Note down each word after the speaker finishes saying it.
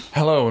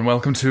Hello and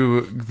welcome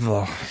to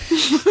the...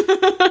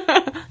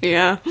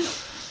 Yeah.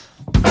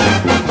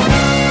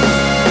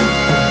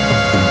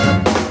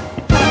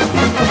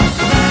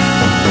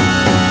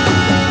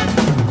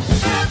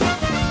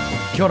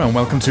 Kia ora and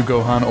welcome to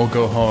Gohan or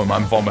Go Home.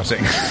 I'm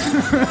vomiting.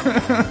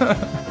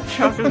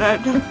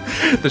 Chocolate.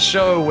 The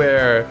show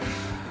where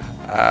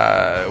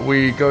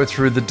we go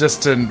through the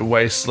distant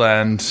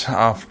wasteland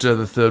after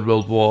the Third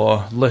World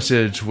War,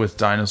 littered with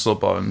dinosaur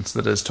bones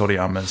that is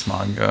Toriyama's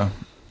manga.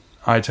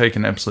 I take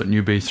an absolute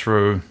newbie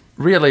through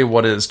really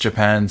what is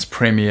Japan's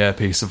premier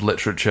piece of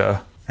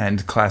literature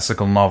and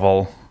classical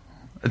novel.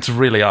 It's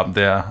really up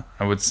there,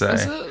 I would say.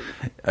 Is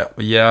it?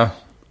 Yeah.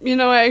 You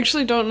know, I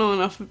actually don't know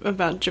enough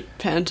about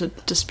Japan to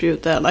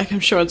dispute that. Like, I'm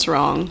sure it's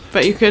wrong,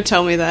 but you could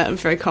tell me that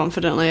very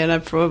confidently, and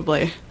I'd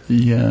probably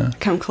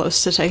come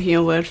close to taking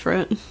your word for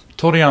it.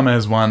 Toriyama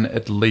has won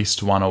at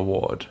least one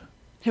award.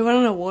 He won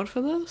an award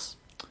for this?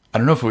 I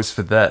don't know if it was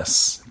for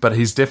this, but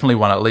he's definitely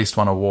won at least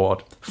one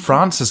award.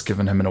 France has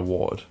given him an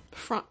award.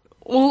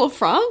 All of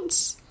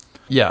France?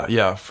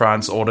 Yeah.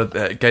 France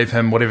gave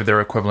him whatever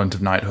their equivalent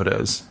of knighthood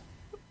is.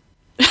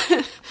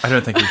 I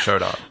don't think he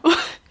showed up.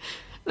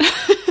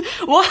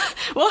 What?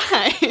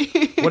 Why?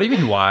 What do you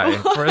mean, why?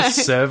 For his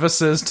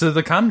services to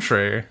the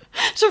country.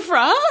 To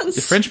France?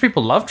 The French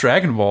people love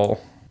Dragon Ball.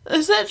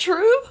 Is that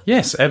true?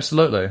 Yes,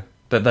 absolutely.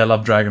 That they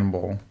love Dragon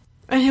Ball.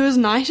 And he was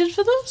knighted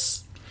for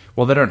this?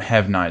 Well, they don't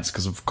have knights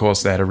because, of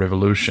course, they had a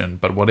revolution,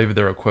 but whatever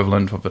their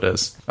equivalent of it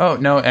is. Oh,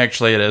 no,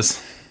 actually it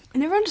is. I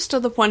never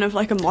understood the point of,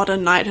 like, a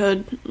modern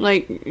knighthood.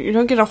 Like, you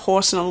don't get a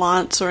horse and a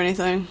lance or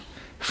anything.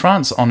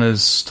 France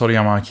honours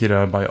Toriyama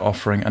Akira by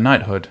offering a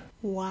knighthood.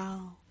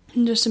 Wow.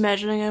 I'm just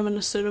imagining him in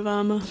a suit of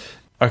armour.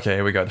 Okay,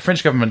 here we go. The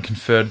French government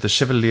conferred the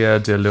Chevalier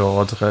de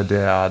l'Ordre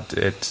des Arts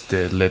et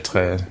des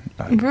Lettres.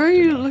 Where are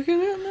you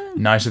looking at that?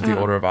 Knight of the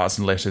Order of Arts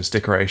and Letters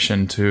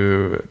decoration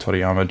to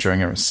Toriyama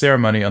during a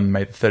ceremony on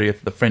May the 30th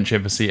at the French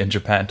Embassy in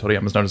Japan.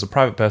 Toriyama is known as a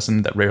private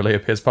person that rarely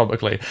appears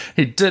publicly.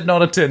 He did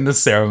not attend the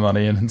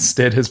ceremony, and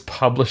instead his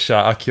publisher,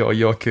 Akio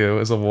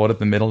Yoku, is awarded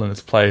the medal in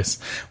his place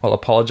while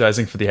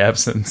apologizing for the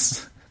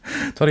absence.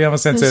 Toriyama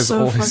Sensei is so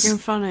always fucking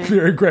funny.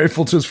 Very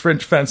grateful to his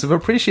French fans who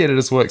have appreciated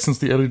his work since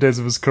the early days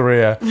of his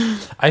career.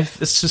 I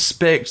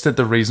suspect that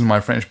the reason why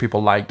French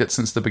people liked it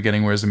since the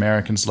beginning, whereas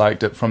Americans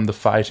liked it from the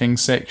fighting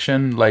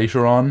section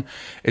later on,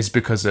 is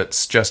because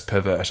it's just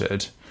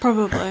perverted.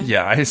 Probably.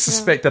 Yeah, I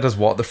suspect that is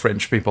what the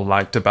French people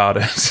liked about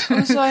it.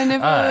 Also, I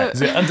never...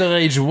 the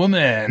underage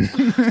woman.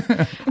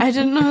 I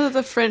didn't know that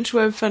the French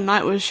word for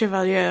knight was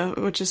chevalier,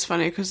 which is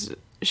funny because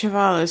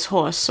cheval is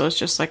horse, so it's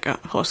just like a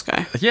horse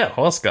guy. Yeah,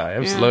 horse guy,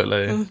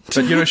 absolutely. Yeah.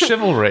 But,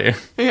 chivalry.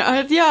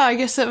 I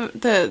guess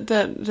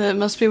that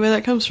must be where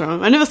that comes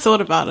from. I never thought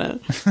about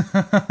it.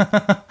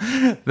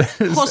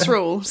 Horse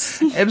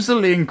rules.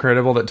 Absolutely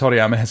incredible that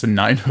Toriyama has a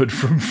knighthood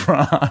from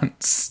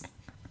France.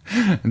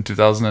 In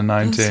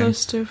 2019. That's so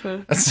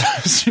stupid. It's so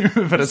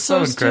stupid, but it's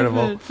so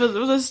incredible. For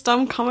this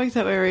dumb comic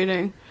that we're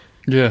reading.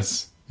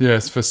 Yes,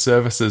 for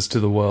services to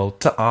the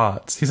world, to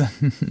arts. He's a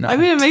knight. I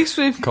mean, it makes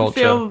me Culture.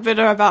 feel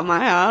better about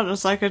my art.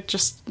 It's like I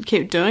just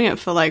keep doing it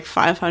for like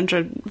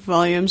 500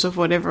 volumes of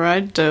whatever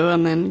I do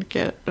and then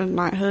get a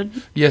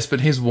knighthood. Yes,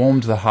 but he's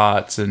warmed the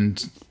hearts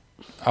and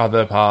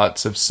other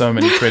parts of so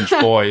many French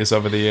boys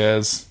over the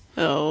years.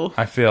 Oh.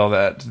 I feel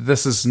that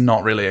this is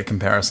not really a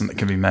comparison that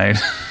can be made.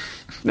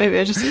 Maybe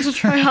I just need to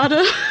try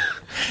harder.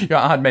 Your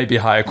art may be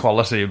higher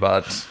quality,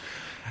 but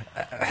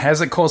has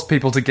it caused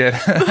people to get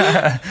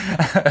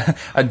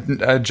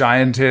a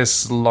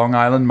giantess Long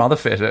Island mother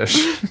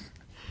fetish?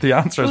 The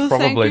answer is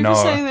probably no.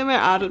 Thank you for saying that my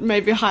art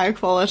may be higher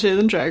quality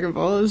than Dragon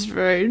Ball is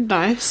very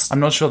nice. I'm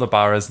not sure the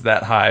bar is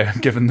that high,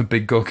 given the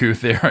Big Goku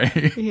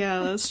theory.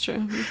 Yeah, that's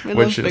true. I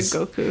love Big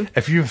Goku.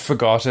 If you've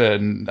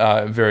forgotten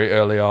very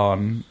early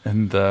on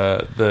in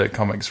the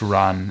comics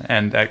run,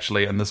 and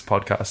actually in this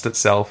podcast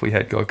itself, we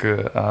had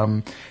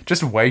Goku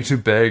just way too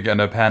big in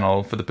a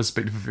panel for the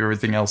perspective of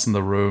everything else in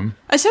the room.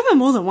 I said that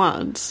more than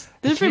once.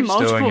 There's been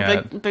multiple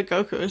big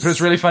Gokus. But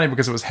it's really funny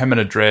because it was him in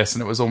a dress,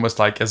 and it was almost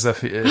like as if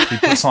he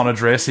puts on a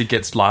dress, he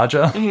gets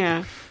larger.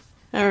 Yeah,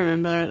 I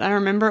remember it. I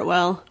remember it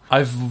well.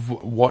 I've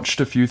watched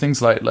a few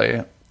things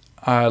lately.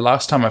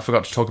 Last time I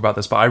forgot to talk about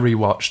this, but I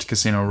rewatched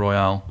Casino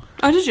Royale.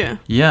 Oh, did you?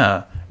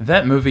 Yeah,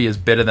 that movie is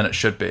better than it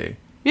should be.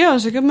 Yeah, it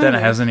was a good movie. Than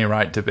it has any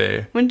right to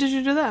be. When did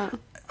you do that?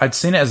 I'd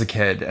seen it as a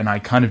kid, and I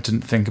kind of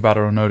didn't think about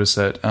it or notice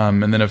it.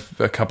 And then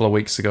a couple of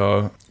weeks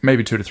ago,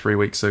 maybe 2 to 3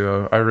 weeks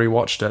ago, I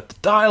rewatched it. The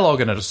dialogue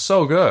in it is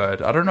so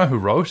good. I don't know who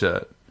wrote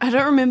it. I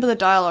don't remember the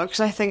dialogue, because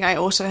I think I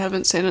also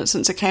haven't seen it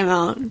since it came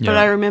out. Yeah. But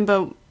I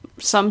remember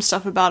some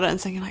stuff about it and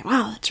thinking, like,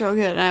 wow, that's real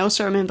good. And I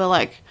also remember,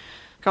 like,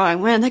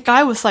 going, man, that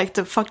guy with, like,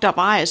 the fucked up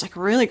eyes, like,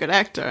 a really good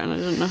actor. And I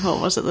didn't know who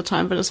it was at the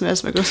time, but it's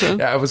Mads Mikkelsen.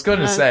 Yeah, I was going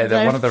to say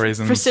that one of the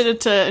reasons... proceeded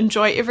to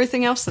enjoy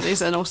everything else that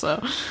he's in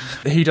also.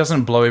 He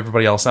doesn't blow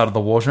everybody else out of the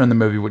water in the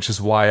movie, which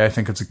is why I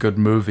think it's a good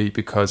movie,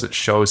 because it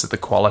shows that the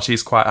quality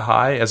is quite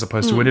high, as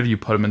opposed to whenever you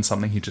put him in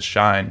something, he just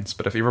shines.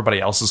 But if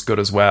everybody else is good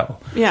as well,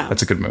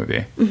 that's a good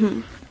movie. Mm-hmm.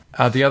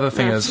 The other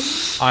thing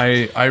is,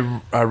 I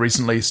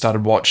recently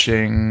started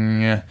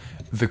watching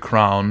The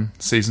Crown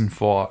season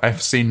 4.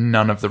 I've seen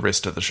none of the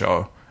rest of the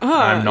show. Oh,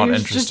 I'm not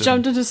interested. Just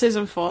jumped into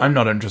season 4. I'm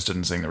not interested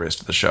in seeing the rest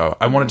of the show.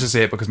 I wanted to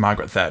see it because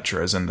Margaret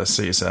Thatcher is in this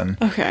season.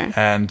 Okay.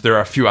 And there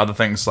are a few other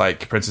things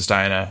like Princess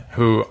Diana,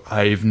 who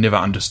I've never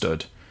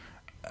understood.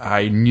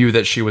 I knew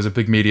that she was a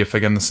big media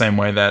figure in the same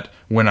way that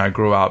when I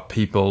grew up,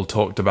 people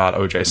talked about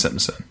O.J.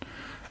 Simpson.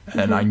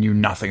 And I knew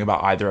nothing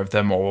about either of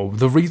them or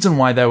the reason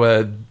why they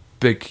were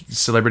big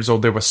celebrities, or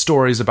there were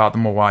stories about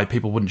them, or why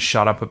people wouldn't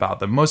shut up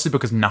about them, mostly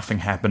because nothing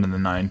happened in the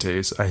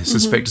 90s. I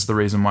suspect it's the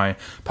reason why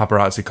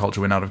paparazzi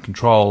culture went out of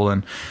control,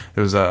 and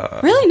there was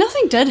really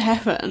nothing did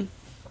happen.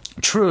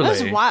 Truly.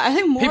 That's why I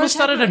think more people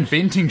started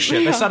inventing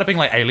shit. They started being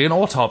like Alien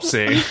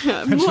Autopsy.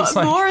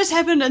 More has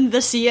happened in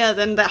this year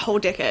than that whole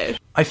decade.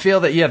 I feel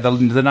that,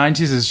 the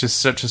 90s is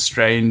just such a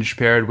strange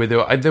period where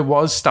there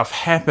was stuff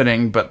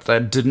happening, but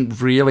that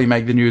didn't really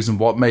make the news, and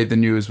what made the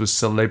news was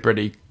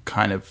celebrity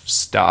kind of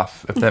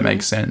stuff, if that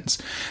makes sense.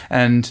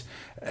 And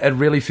it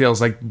really feels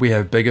like we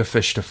have bigger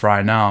fish to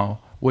fry now,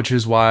 which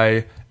is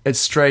why it's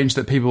strange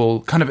that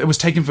people it was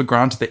taken for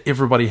granted that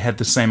everybody had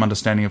the same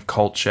understanding of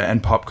culture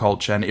and pop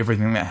culture and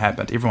everything that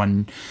happened.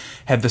 Everyone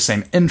had the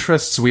same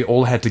interests. We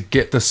all had to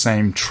get the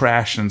same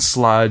trash and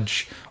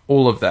sludge,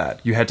 all of that.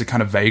 You had to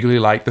kind of vaguely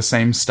like the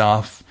same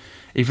stuff.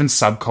 Even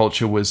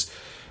subculture was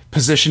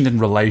positioned in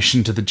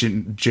relation to the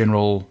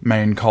general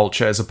main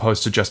culture, as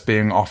opposed to just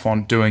being off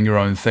on doing your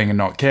own thing and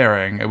not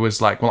caring. It was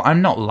like, well,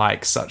 I'm not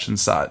like such and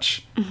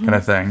such kind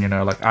of thing,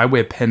 like I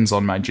wear pins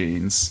on my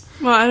jeans.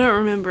 Well, I don't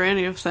remember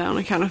any of that on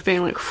account of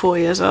being like 4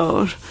 years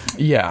old.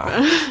 Yeah.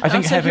 I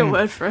think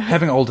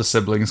having older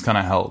siblings kind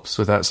of helps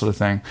with that sort of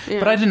thing. Yeah.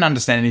 But I didn't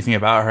understand anything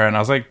about her, and I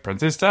was like,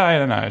 Princess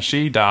Diana,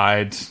 she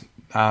died.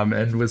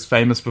 And was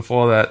famous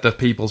before that, the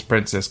People's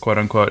Princess, quote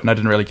unquote, and I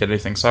didn't really get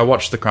anything. So I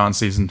watched The Crown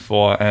season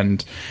 4,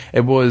 and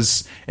it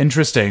was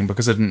interesting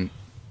because I didn't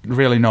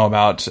really know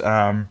about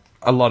a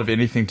lot of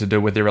anything to do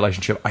with their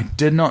relationship. I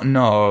did not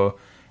know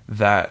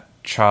that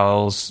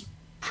Charles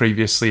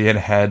previously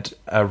had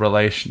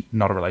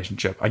not a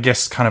relationship, I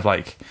guess kind of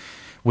like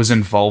was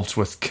involved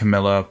with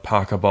Camilla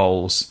Parker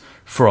Bowles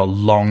for a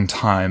long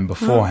time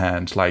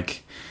beforehand,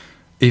 like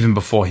even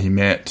before he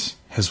met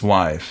his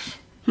wife,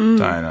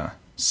 Diana.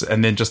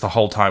 And then just the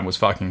whole time was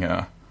fucking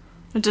her.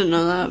 I didn't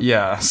know that.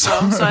 Yeah. So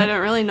I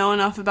don't really know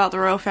enough about the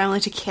royal family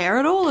to care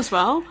at all as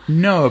well.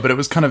 No, but it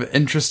was kind of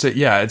interesting.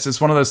 Yeah, it's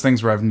one of those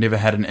things where I've never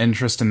had an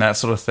interest in that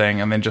sort of thing,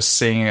 and then just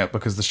seeing it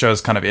because the show's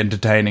kind of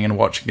entertaining and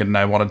watching it, and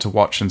I wanted to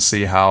watch and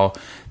see how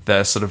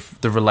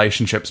the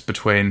relationships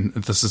between,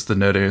 this is the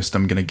nerdiest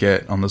I'm going to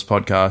get on this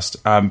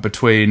podcast,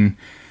 between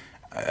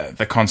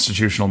the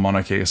constitutional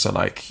monarchy, so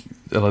like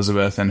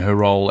Elizabeth and her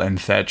role,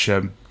 and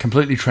Thatcher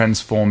completely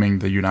transforming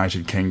the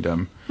United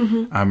Kingdom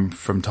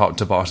from top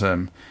to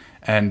bottom,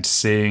 and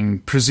seeing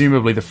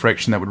presumably the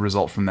friction that would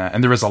result from that.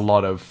 And there is a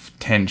lot of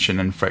tension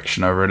and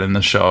friction over it in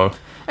the show.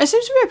 It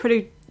seems to be a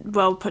pretty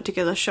well put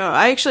together show.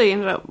 I actually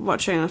ended up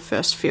watching the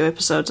first few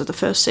episodes of the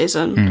first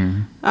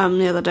season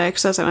the other day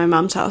because I was at my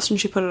mum's house and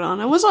she put it on.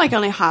 I was like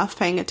only half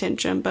paying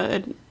attention,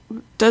 but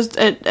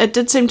it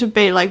did seem to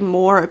be like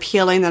more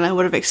appealing than I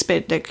would have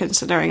expected,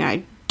 considering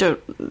I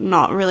do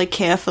not really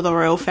care for the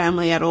royal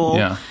family at all.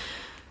 Yeah.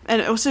 And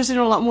it also seemed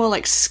a lot more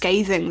like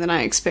scathing than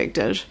I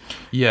expected.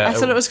 Yeah. I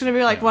thought it was going to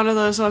be like one of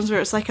those ones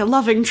where it's like a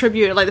loving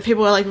tribute, like the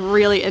people are like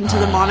really into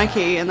the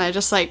monarchy and they're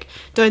just like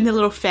doing their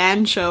little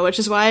fan show, which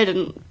is why I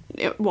didn't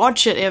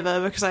watch it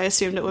ever, because I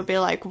assumed it would be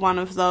like one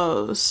of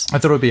those. I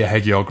thought it would be a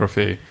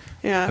hagiography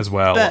as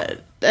well.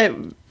 But I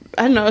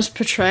don't know, it's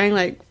portraying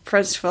like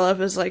Prince Philip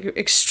as like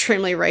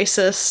extremely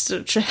racist,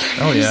 which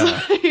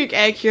is like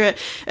accurate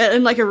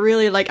in like a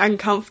really like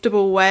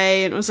uncomfortable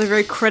way, and it was like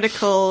very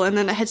critical, and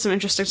then it had some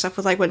interesting stuff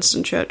with like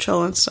Winston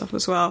Churchill and stuff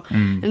as well.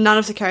 And none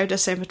of the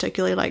characters seemed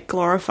particularly like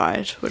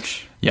glorified,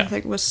 which I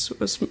think was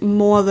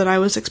more than I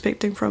was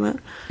expecting from it.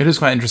 It is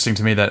quite interesting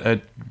to me that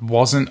it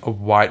wasn't a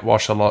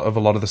whitewash a lot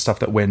of the stuff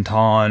that went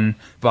on,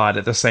 but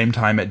at the same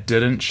time it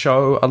didn't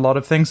show a lot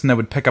of things, and they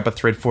would pick up a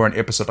thread for an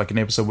episode. Like an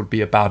episode would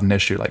be about an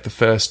issue, like the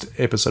first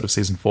episode of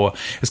season 4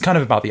 is kind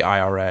of about the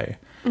IRA.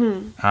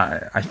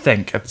 I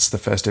think it's the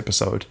first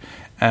episode,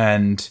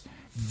 and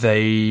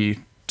they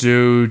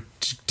do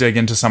dig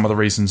into some of the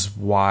reasons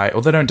why,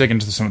 or they don't dig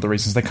into some of the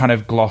reasons, they kind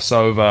of gloss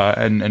over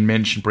and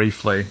mention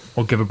briefly,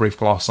 or give a brief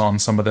gloss on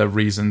some of the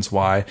reasons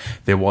why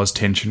there was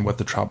tension with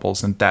the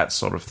Troubles and that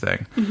sort of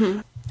thing.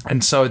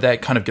 And so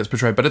that kind of gets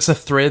portrayed, but it's a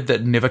thread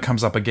that never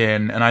comes up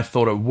again, and I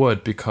thought it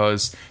would,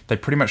 because they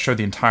pretty much show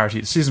the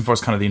entirety. Season 4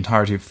 is kind of the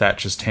entirety of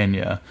Thatcher's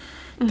tenure.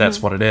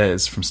 That's what it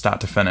is from start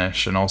to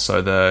finish, and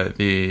also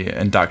the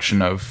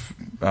induction of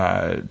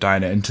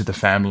Diana into the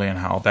family and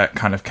how that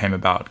kind of came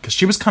about, because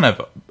she was kind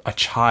of a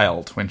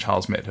child when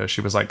Charles met her.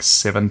 She was like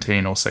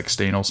 17 or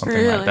 16 or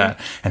something like that,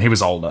 and he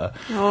was older.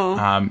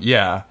 But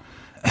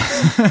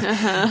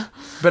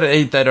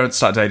they don't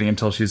start dating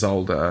until she's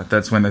older.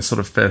 That's when they sort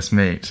of first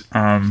meet,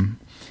 and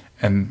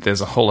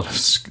there's a whole lot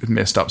of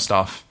messed up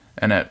stuff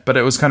in it. But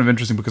it was kind of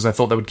interesting because I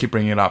thought they would keep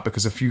bringing it up,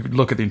 because if you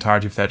look at the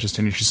entirety of Thatcher's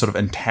tenure, she sort of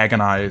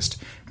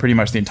antagonized pretty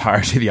much the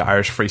entirety of the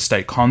Irish Free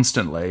State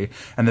constantly,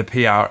 and the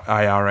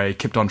PIRA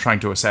kept on trying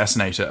to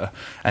assassinate her,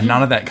 and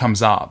none of that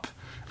comes up.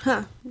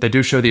 Huh. They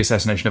do show the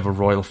assassination of a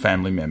royal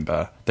family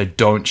member. They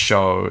don't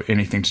show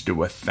anything to do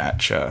with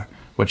Thatcher,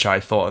 which I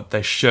thought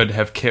they should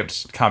have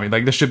kept coming.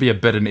 Like, there should be a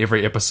bit in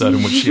every episode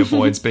in which she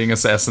avoids being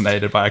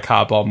assassinated by a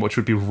car bomb, which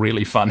would be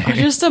really funny. Or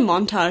just a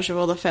montage of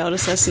all the failed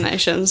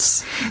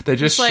assassinations. They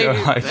just show,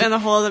 like... in the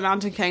Hall of the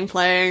Mountain King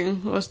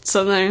playing or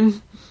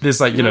something. There's,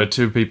 like, you know,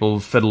 two people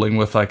fiddling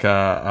with, like,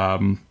 a...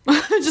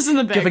 just in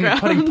the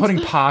background.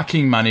 Putting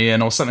parking money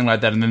in or something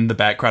like that, and then in the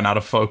background, out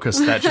of focus,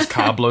 that just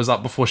car blows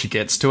up before she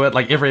gets to it.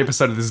 Like, every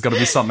episode of this has got to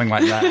be something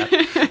like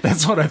that.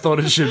 That's what I thought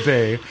it should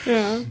be.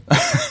 Yeah.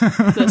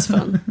 That's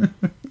fun.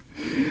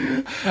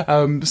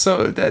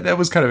 So that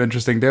was kind of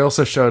interesting. They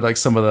also showed, like,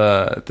 some of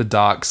the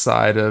dark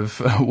side of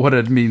what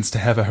it means to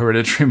have a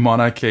hereditary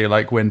monarchy,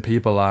 like when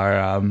people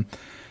are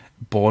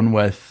born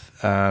with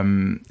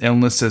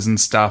illnesses and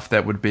stuff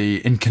that would be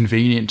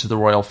inconvenient to the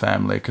royal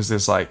family, because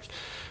there's, like,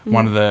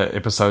 one of the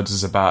episodes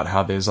is about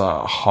how there's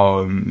a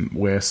home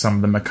where some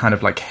of them are kind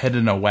of, like,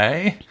 hidden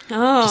away.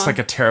 Oh. Just like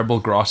a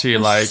terrible grotty,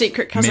 like,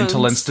 secret cousins.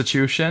 mental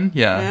institution.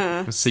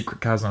 Yeah. With secret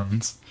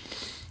cousins.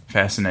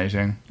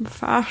 Fascinating.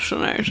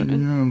 Fascinating.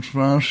 Yeah, it's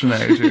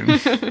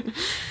fascinating.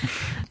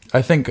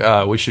 I think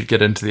we should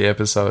get into the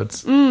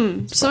episodes.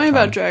 Something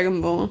about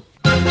Dragon Ball.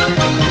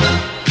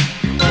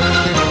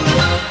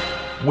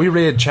 We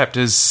read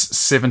chapters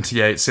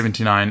 78,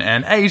 79,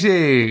 and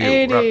 80.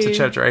 80. We're up to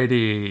chapter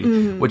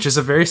 80, which is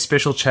a very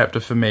special chapter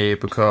for me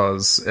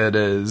because it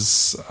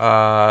is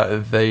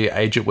the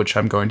age at which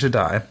I'm going to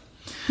die.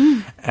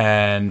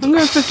 And I'm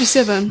going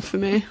 57 for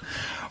me.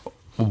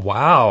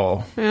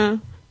 Wow. Yeah.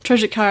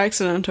 Tragic car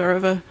accident or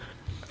whatever.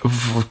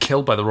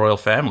 Killed by the royal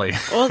family.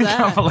 All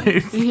that.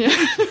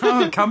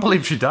 I can't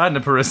believe she died in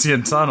a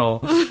Parisian tunnel.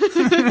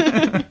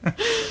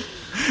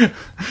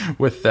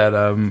 With that,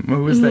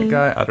 who was that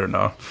guy? I don't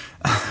know.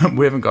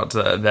 We haven't got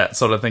to that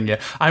sort of thing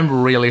yet.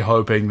 I'm really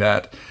hoping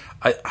that...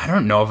 I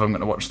don't know if I'm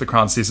going to watch The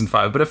Crown Season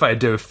 5, but if I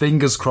do,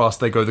 fingers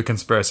crossed they go the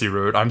conspiracy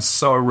route. I'm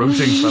so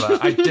rooting for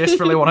that. I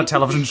desperately want a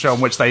television show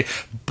in which they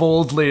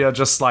boldly are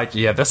just like,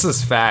 yeah, this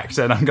is fact,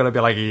 and I'm going to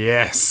be like,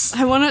 yes.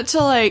 I want it to,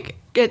 like,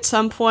 at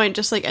some point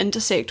just, like,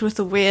 intersect with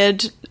the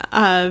weird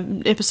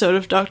episode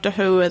of Doctor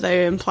Who where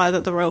they imply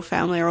that the royal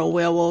family are all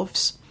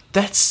werewolves.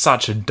 That's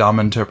such a dumb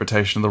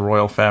interpretation of the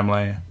royal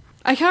family.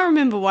 I can't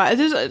remember why.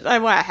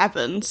 Why it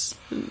happens.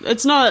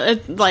 It's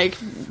not, like,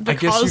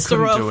 because the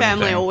royal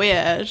family are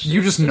weird.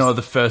 You just know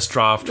the first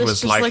draft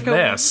was like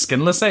they're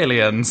skinless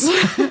aliens.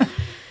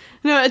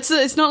 No,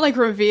 it's not, like,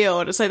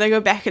 revealed. It's like they go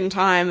back in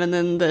time and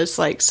then there's,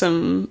 like,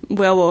 some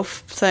werewolf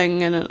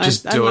thing and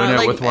just doing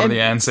it with one of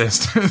the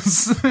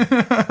ancestors.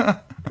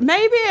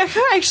 Maybe. I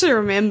can't actually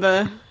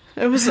remember.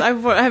 I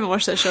haven't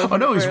watched that show. Oh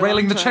no, he's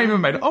railing the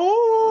chambermaid.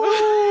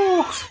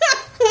 Oh!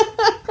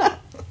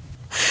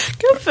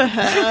 Good for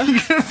her.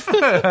 Good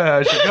for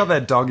her. She got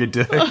that doggy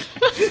dick.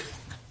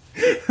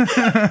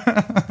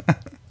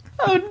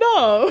 Oh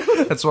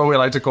no. That's what we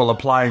like to call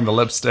applying the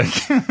lipstick.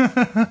 How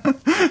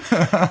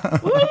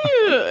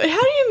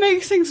do you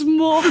make things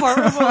more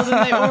horrible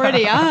than they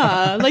already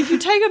are? Like, you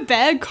take a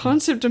bad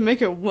concept and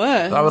make it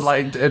worse. I would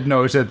like it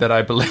noted that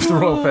I believe the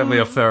royal family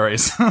are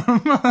furries.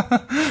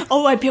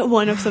 Oh, I bet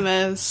one of them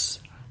is.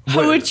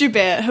 Who would you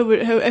bet? Who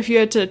if you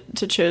had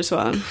to choose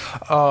one?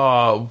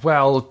 Oh,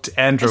 well,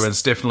 Andrew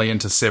is definitely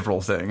into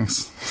several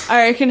things.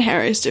 I reckon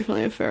Harry's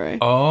definitely a furry.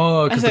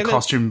 Oh, because the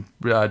costume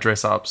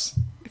dress-ups.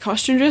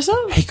 Costume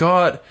dress-up? He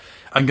got...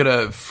 I'm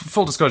gonna...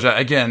 Full disclosure,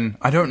 again,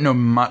 I don't know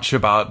much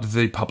about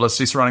the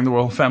publicity surrounding the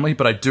royal family,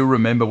 but I do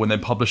remember when they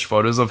published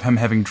photos of him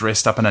having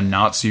dressed up in a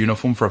Nazi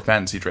uniform for a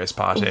fancy dress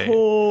party.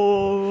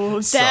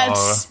 Oh,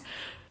 that's...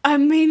 I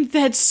mean,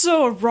 that's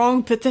so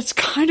wrong, but that's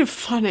kind of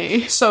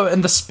funny. So, in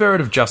the spirit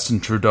of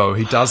Justin Trudeau,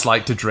 he does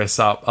like to dress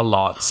up a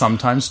lot,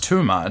 sometimes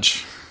too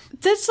much.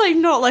 That's, like,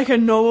 not like a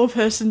normal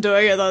person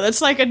doing it, though.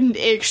 That's, like, an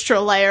extra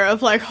layer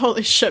of, like,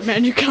 holy shit,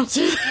 man, you can't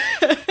do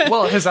that.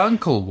 Well, his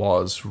uncle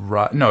was,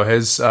 right? No,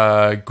 his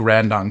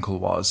granduncle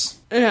was.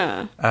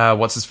 Yeah.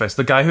 What's his face?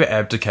 The guy who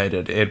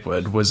abdicated,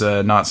 Edward, was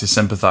a Nazi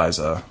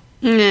sympathizer.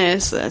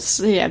 Yes,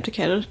 he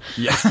abdicated.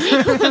 Yeah.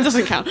 That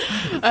doesn't count.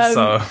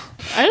 So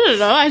I don't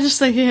know. I just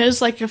think he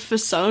has, like, a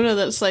persona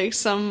that's like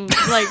some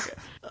like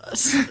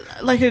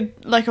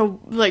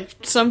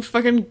some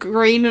fucking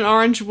green and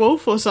orange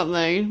wolf or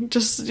something.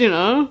 Just, you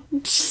know,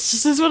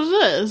 just is what it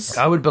is.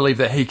 I would believe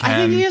that he can. I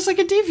think he has, like,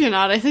 a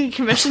DeviantArt. I think he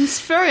commissions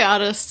furry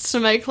artists to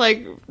make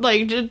like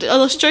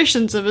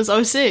illustrations of his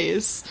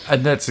OCs.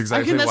 And that's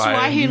exactly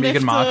why he Meghan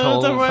left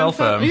Markle the royal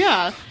fell for him.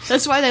 Yeah,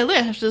 that's why they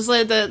left. It's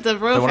like the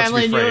royal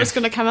family knew it was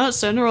going to come out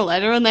sooner or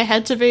later, and they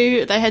had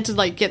to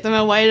like get them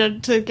away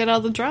to get out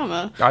of the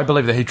drama. I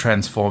believe that he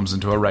transforms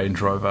into a Range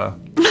Rover.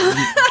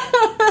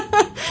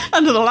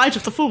 Under the light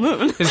of the full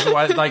moon. Is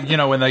why, like, you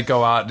know, when they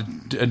go out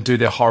and do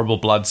their horrible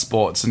blood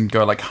sports and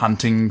go, like,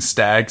 hunting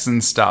stags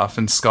and stuff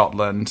in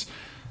Scotland,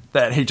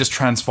 that he just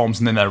transforms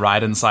and then they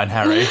ride inside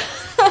Harry.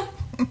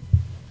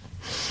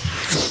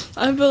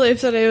 I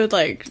believe that he would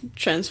like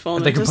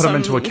transform. They can put him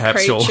into a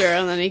capsule, creature,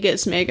 and then he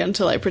gets Megan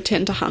to like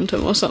pretend to hunt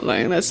him or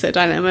something. That's their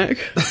dynamic.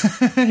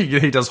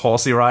 He does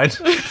horsey ride.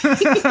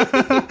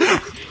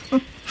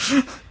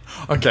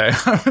 Okay.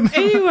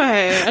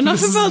 Anyway,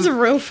 enough about the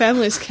royal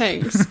family's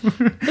kings.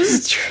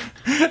 This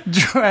is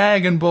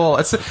Dragon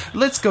Ball.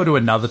 Let's go to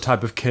another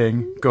type of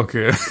king,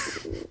 Goku.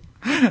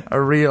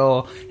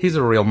 He's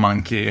a real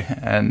monkey,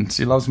 and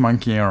he loves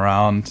monkeying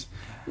around.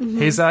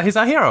 Mm-hmm. He's our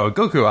hero,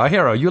 Goku, our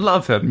hero. You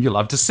love him. You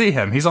love to see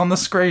him. He's on the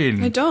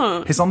screen. I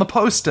don't. He's on the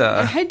poster.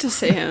 I hate to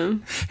see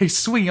him. He's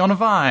swinging on a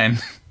vine.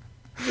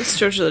 It's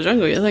George of the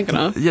Jungle you're thinking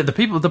of. Yeah, the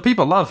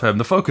people love him.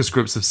 The focus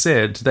groups have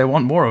said they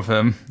want more of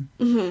him.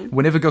 Mm-hmm.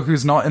 Whenever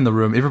Goku's not in the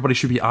room, everybody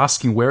should be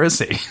asking, where is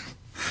he?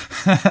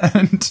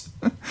 And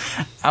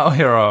our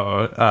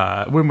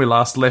hero, when we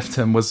last left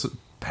him, was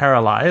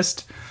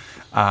paralyzed.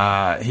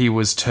 He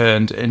was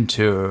turned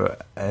into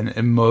an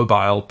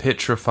immobile,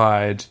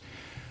 petrified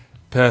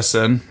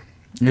person.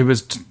 He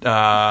was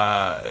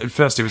at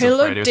first he was afraid.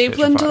 He looked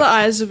deeply into the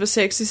eyes of a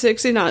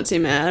sexy Nazi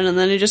man, and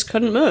then he just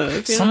couldn't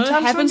move. Sometimes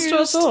it happens to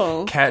us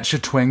all. Catch a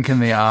twink in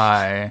the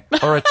eye,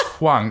 or a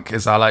twunk,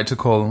 as I like to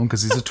call him,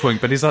 because he's a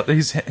twink, but he's hunky.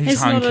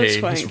 He's not a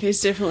twink.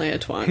 He's definitely a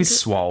twunk. He's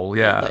swole,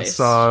 yeah.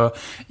 So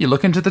you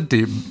look into the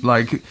deep,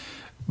 like,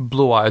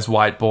 blue eyes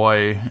white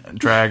boy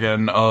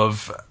dragon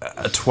of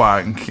a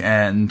twunk,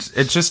 and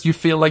it just, you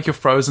feel like you're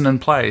frozen in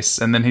place.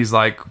 And then he's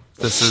like,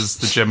 "This is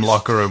the gym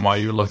locker room. Why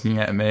are you looking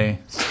at me?"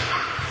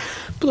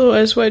 Blue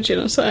eyes white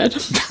genocide.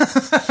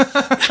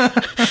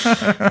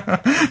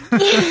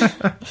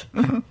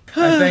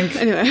 I think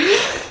anyway.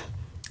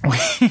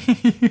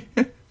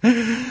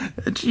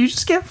 You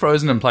just get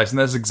frozen in place, and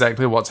that's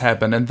exactly what's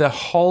happened. And the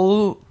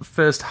whole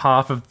first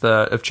half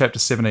of chapter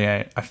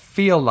 78, I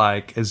feel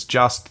like, is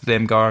just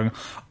them going,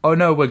 "Oh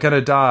no, we're gonna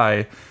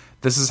die.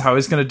 This is how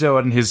he's going to do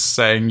it." And he's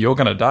saying, "You're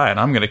going to die and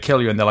I'm going to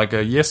kill you." And they're like,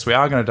 "Yes, we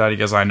are going to die." And he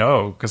goes, "I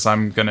know, because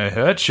I'm going to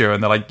hurt you."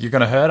 And they're like, "You're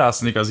going to hurt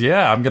us." And he goes,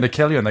 "Yeah, I'm going to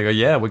kill you." And they go,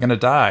 "Yeah, we're going to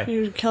die."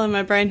 You're killing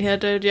my brain here,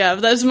 dude. Yeah,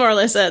 but that's more or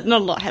less it. Not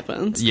a lot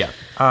happens. Yeah.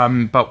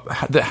 But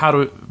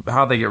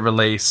how they get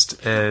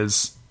released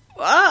is...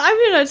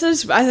 I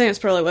think it's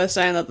probably worth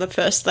saying that the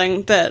first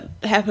thing that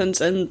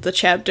happens in the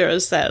chapter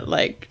is that,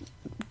 like,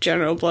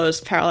 General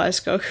blows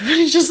paralyzed Goku and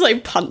he just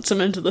like punts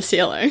him into the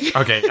ceiling.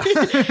 Okay. He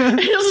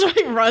just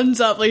like runs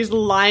up, like he's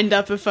lined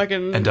up a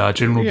fucking... And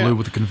General Blue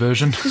with a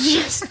conversion.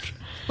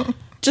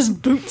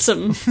 Just boots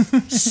him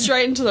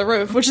straight into the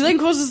roof, which then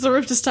causes the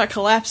roof to start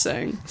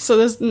collapsing. So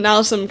there's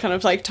now some kind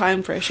of like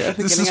time pressure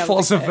for this getting is out for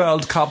of the the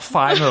World Cup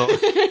final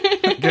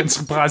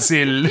against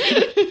Brazil.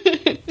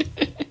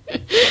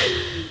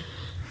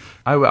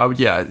 I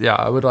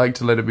would like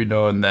to let it be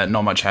known that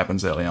not much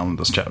happens early on in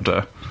this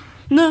chapter.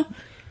 No.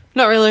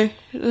 Not really.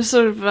 It's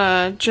sort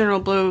of General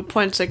Blue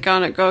points a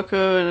gun at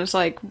Goku and it's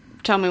like,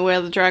 "Tell me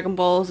where the Dragon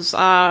Balls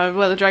are,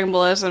 where the Dragon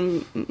Ball is,"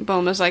 and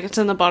Bulma is like, "It's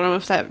in the bottom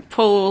of that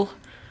pool."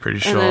 Pretty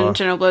sure. And then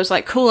General Blue's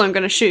like, "Cool, I'm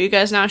going to shoot you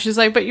guys now." She's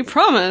like, "But you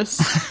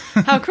promised."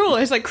 How cruel.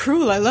 He's like,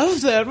 "Cruel, I love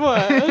that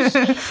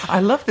word." I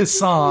love this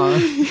song.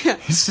 Yeah.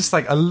 He's just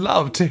like, "I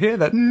love to hear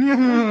that."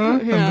 Yeah.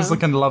 And there's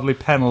like a lovely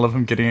panel of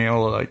him getting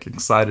all like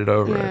excited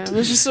over it.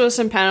 There's just sort of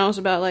some panels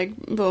about like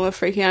Bulma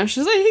freaking out.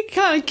 She's like, "He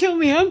can't kill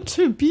me, I'm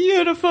too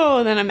beautiful."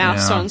 And then a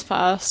mouse runs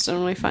past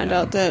and we find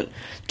out that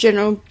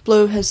General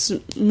Blue has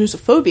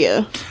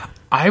musophobia.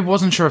 I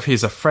wasn't sure if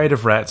he's afraid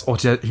of rats or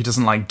he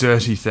doesn't like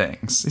dirty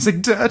things. He's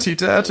like, dirty.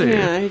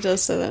 Yeah, he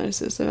does say that. He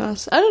says to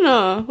us. I don't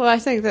know. Well, I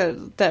think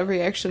that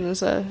reaction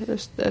is a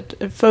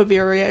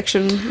phobia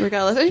reaction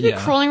regardless. He's been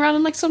crawling around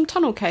in like some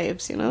tunnel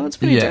caves, you know? It's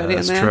pretty dirty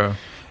in there. Yeah, that's true.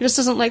 He just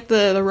doesn't like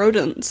the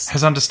rodents.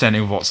 His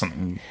understanding of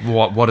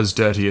what is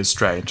dirty is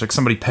strange. Like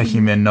somebody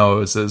pecking their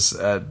nose is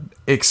an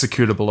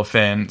executable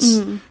offense,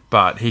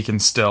 but he can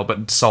still...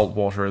 But salt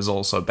water is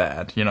also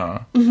bad, you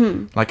know?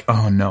 Mm-hmm. Like,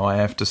 oh no, I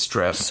have to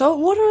strip. Salt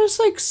water is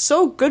like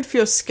so good for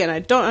your skin. I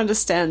don't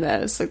understand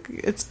that. It's like,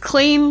 it's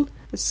clean,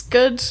 it's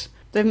good.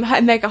 They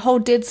make a whole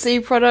Dead Sea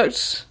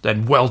product.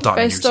 Then well done,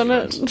 based on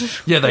it.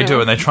 Yeah, they do,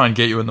 and they try and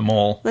get you in the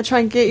mall.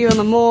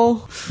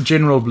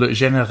 General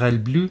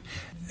Bleu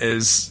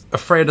is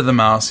afraid of the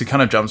mouse. He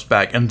kind of jumps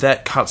back, and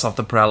that cuts off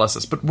the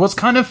paralysis. But what's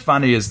kind of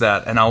funny is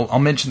that, and I'll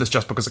mention this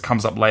just because it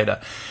comes up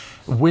later,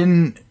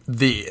 when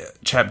the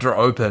chapter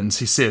opens,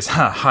 he says,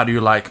 "How do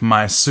you like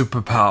my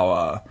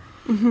superpower?"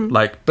 Mm-hmm.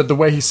 Like, but the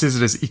way he says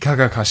it is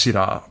 "ikaga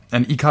kashira,"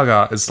 and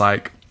 "ikaga" is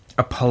like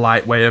a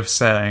polite way of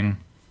saying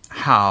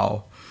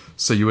how.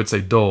 So you would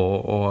say "do"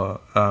 or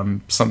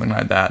something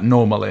like that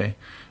normally,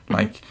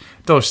 like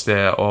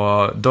 "doshite"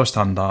 or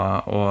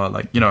 "doshitanda" or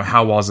like, you know,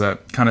 "how was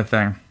it?" kind of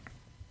thing.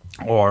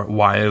 Or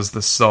 "why is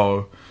this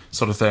so?"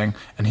 sort of thing.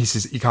 And he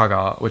says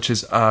 "ikaga," which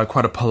is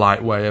quite a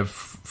polite way of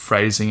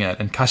phrasing it.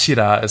 And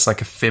 "kashira" is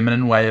like a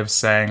feminine way of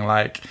saying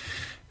like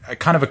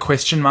kind of a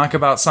question mark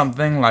about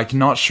something, like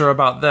not sure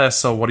about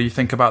this, or what do you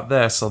think about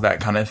this, or that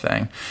kind of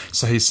thing.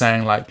 So he's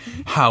saying like,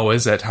 how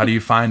is it? How do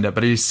you find it?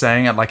 But he's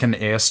saying it like an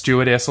air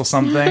stewardess or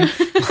something.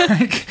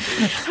 Like,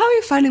 how are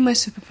you finding my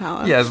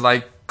superpower? Yeah, it's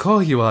like,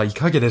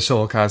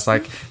 it's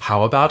like,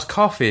 how about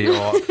coffee?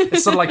 Or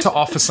it's sort of like to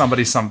offer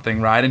somebody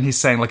something, right? And he's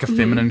saying like a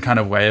feminine kind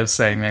of way of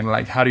saying,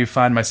 like, how do you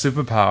find my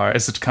superpower?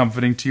 Is it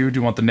comforting to you? Do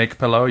you want the neck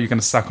pillow? Are you going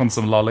to suck on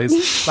some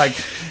lollies? Like,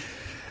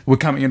 we're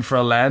coming in for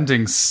a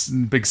landing,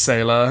 big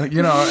sailor,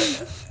 you know.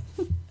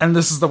 And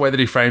this is the way that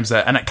he frames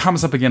it. And it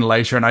comes up again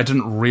later, and I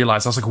didn't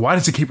realize. I was like, why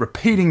does he keep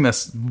repeating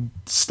this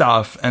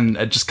stuff? And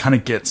it just kind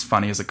of gets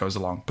funny as it goes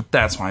along. But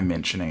that's why I'm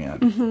mentioning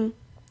it.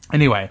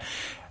 Anyway,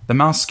 the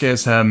mouse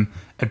scares him.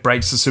 It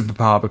breaks the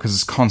superpower because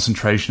his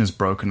concentration is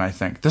broken, I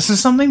think. This is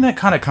something that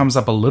kind of comes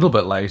up a little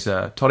bit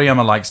later.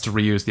 Toriyama likes to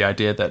reuse the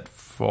idea that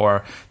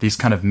for these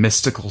kind of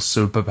mystical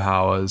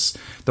superpowers,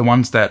 the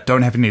ones that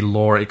don't have any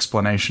lore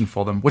explanation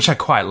for them, which I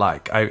quite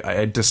like.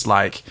 I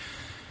dislike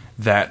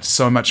that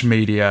so much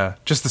media,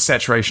 just the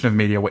saturation of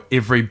media where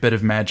every bit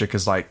of magic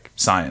is like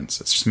science.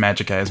 It's just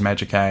magic A is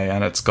magic A,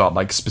 and it's got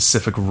like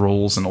specific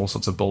rules and all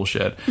sorts of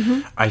bullshit.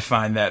 I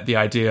find that the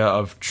idea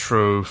of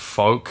true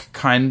folk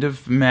kind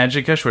of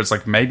magic-ish, where it's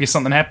like maybe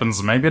something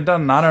happens, maybe it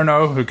doesn't, I don't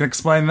know, who can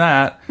explain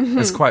that,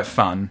 is quite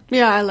fun.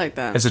 Yeah, I like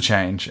that. As a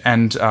change.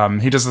 And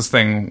he does this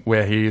thing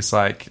where he's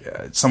like,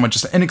 someone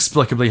just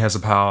inexplicably has a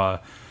power,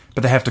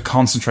 but they have to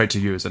concentrate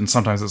to use it. And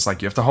sometimes it's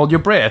like you have to hold your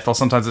breath, or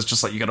sometimes it's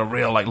just like you got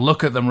to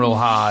look at them real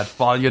hard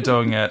while you're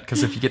doing it,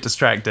 because if you get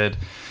distracted,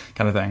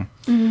 kind of thing.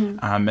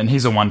 And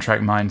he's a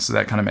one-track mind, so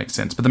that kind of makes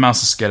sense. But the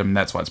mouse has scared him, and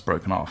that's why it's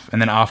broken off.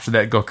 And then after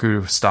that,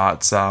 Goku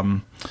starts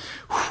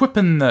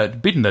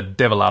beating the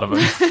devil out of him.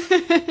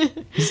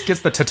 He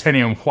gets the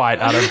titanium white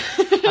out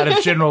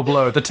of General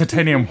Blue, the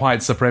titanium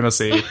white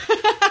supremacy.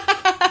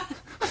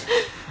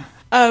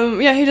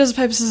 Yeah, he does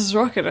paper, scissors,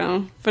 rock it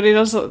now, but he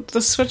does the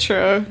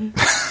switcheroo.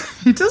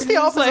 He does the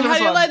opposite. Like, how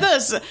do you like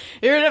this?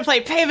 You're gonna play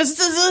paper,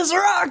 scissors,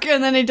 rock,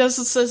 and then he does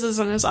the scissors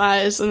on his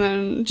eyes, and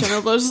then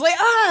General Blue's just like,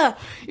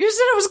 you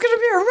said it was gonna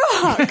be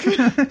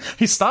a rock.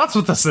 He starts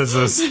with the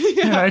scissors.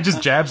 Yeah. You know, he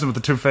just jabs him with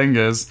the two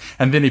fingers,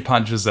 and then he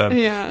punches him.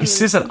 Yeah, he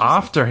says it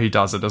after he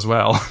does it as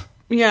well.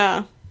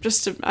 Yeah.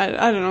 I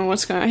don't know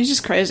what's going on. He's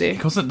just crazy. He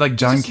calls it like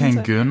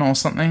Janken-gun or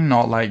something,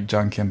 not like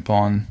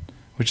Janken-pon,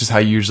 which is how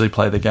you usually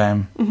play the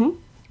game.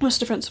 What's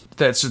the difference?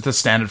 That's the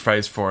standard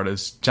phrase for it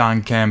is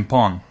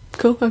Janken-pon.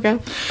 Cool, okay.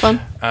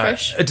 Fun.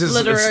 Fresh.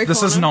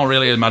 This is not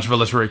really much of a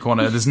literary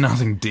corner. There's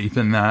nothing deep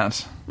in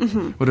that. We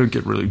don't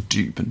get really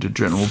deep into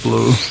General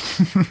Blue.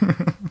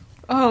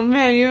 Oh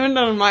man, you haven't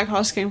done a Mike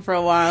Hosking for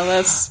a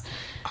while.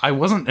 I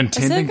wasn't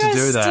intending to do that.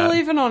 Is that guy still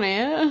even on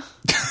air?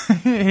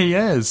 He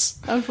is.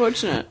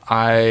 Unfortunate.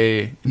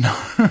 You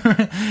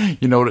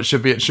know what it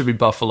should be? It should be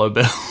Buffalo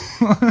Bill.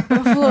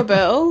 Buffalo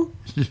Bill?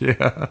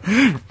 Yeah.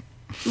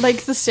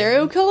 Like the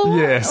serial killer one?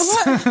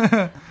 Yes.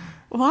 What?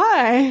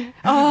 Why?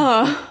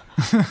 Oh.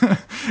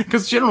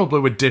 Because General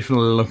Blue would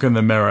definitely look in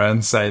the mirror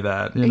and say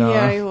that, you know?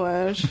 Yeah, he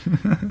would.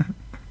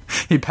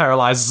 He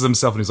paralyzes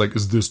himself and he's like,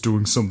 is this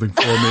doing something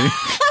for me?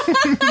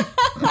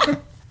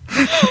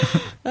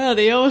 Oh,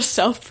 the old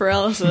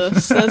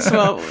self-paralysis. That's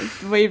what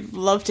we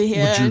love to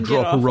hear. Would you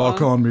drop a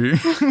rock on me?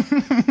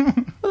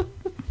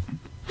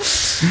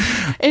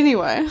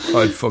 Anyway.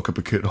 I'd fuck up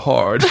a kid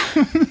hard.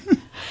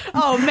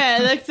 Oh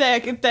man,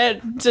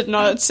 that did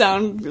not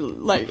sound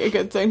like a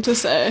good thing to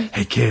say.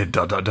 Hey kid, ...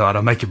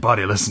 I'll make your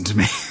body listen to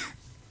me.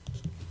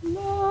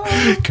 No.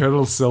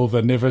 Colonel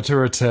Silver, never to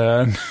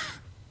return.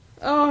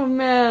 Oh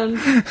man.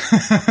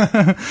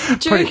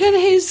 Do you reckon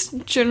he's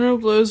General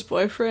Blue's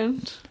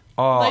boyfriend?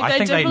 Oh, like, I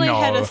think they know. They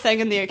definitely had a thing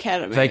in the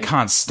academy. They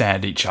can't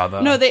stand each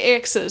other. No, they're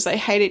exes. They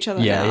hate each other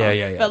now.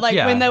 Yeah. But,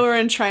 when they were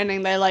in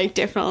training, they,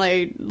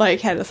 definitely,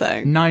 had a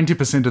thing.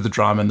 90% of the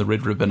drama in the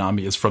Red Ribbon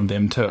Army is from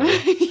them, too.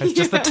 It's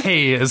just the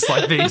tea is,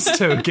 these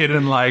two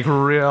getting,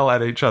 real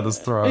at each other's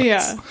throats.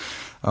 Yeah.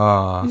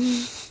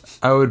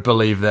 I would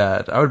believe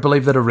that. I would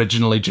believe that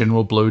originally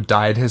General Blue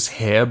dyed his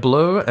hair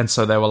blue, and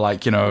so they were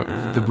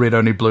the red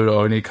only, blue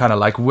only, kind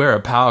of we're a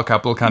power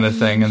couple kind of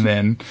thing, and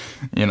then,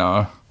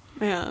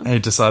 Yeah. he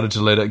decided to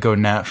let it go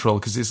natural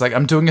because he's like,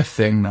 I'm doing a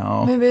thing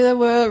now. Maybe they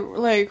were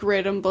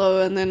red and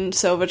blue, and then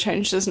Silver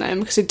changed his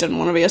name because he didn't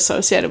want to be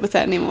associated with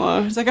that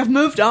anymore. He's like, I've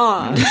moved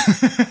on.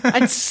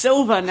 I'm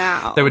Silver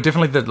now. They were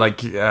definitely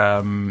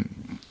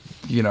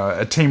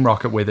a Team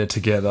Rocket where they're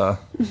together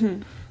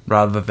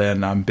rather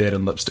than beard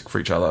and lipstick for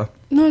each other.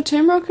 No,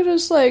 Team Rocket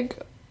is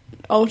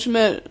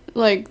ultimate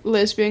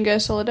lesbian gay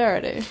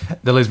solidarity.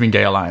 The lesbian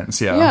gay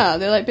alliance, yeah. Yeah,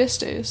 they're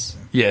besties.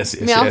 Yes.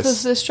 Meowth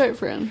is their straight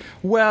friend.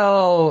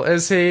 Well,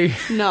 is he?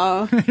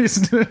 No.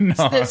 He's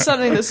not. That's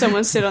something that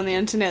someone said on the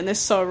internet, and they're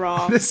so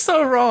wrong. They're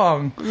so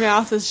wrong.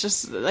 Meowth is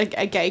just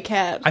a gay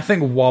cat. I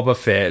think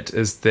Wobbuffet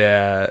is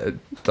their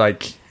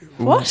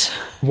What?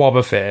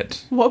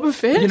 Wobbuffet.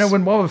 Wobbuffet? You know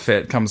when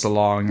Wobbuffet comes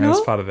along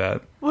as part of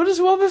that. What is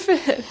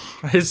Wobbuffet?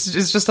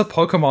 It's just a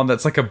Pokemon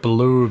that's a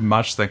blue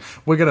mush thing.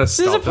 We're gonna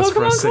stop this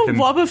for a second.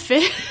 There's a Pokemon called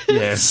Wobbuffet?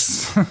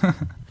 Yes.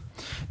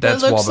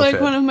 That's That looks Wobbuffet.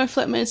 like one of my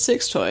flatmates'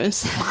 sex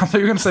toys. I thought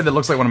you were going to say that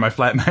looks like one of my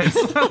flatmates.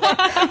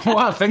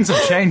 Wow, things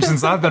have changed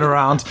since I've been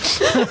around.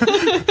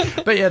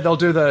 But yeah, they'll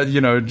do the,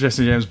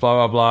 Jesse James,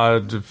 blah, blah,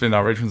 blah,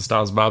 Reach from the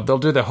Stars above. They'll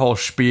do their whole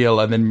spiel,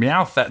 and then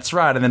Meowth, that's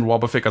right, and then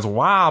Wobbuffet goes,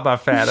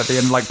 Wobbuffet at the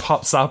end, like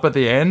pops up at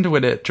the end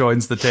when it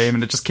joins the team,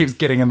 and it just keeps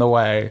getting in the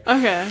way.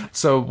 Okay.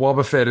 So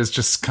Wobbuffet is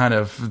just kind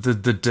of the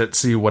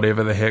ditzy,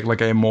 whatever the heck,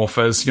 like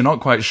amorphous. You're not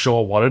quite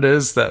sure what it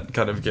is that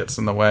kind of gets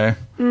in the way.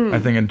 I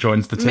think it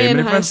joins the team, Me in and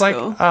everyone's high like,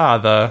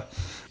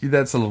 school.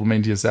 that's a little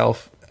mean to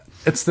yourself.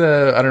 It's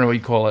I don't know what you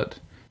call it.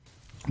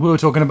 We were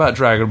talking about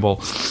Dragon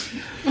Ball.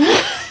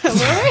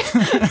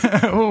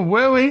 Oh,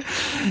 were we?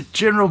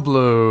 General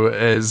Blue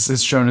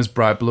is shown as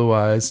bright blue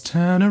eyes.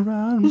 Turn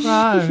around,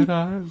 bright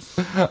eyes.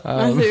 I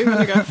thought you were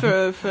going to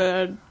go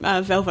for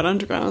Velvet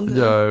Underground.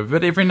 No,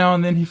 but every now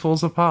and then he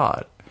falls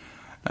apart.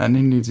 And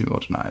he needs you more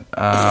tonight.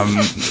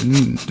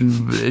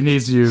 He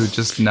needs you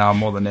just now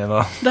more than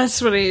ever.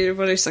 That's what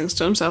he sings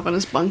to himself in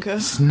his bunker.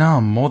 No,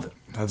 more than...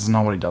 That's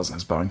not what he does in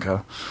his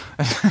bunker.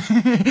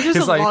 There's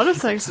a lot of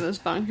things in his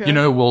bunker.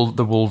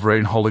 The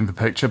Wolverine holding the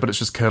picture, but it's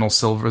just Colonel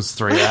Silver's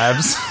 3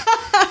 abs.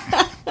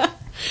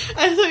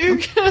 I thought you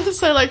were going to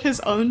say, like, his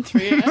own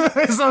 3 abs.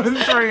 His own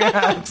 3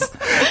 abs.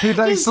 He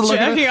takes a look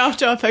at jerking it. off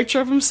to a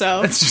picture of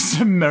himself. It's just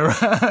a mirror.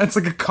 It's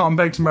like a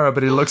compact mirror,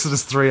 but he looks at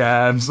his 3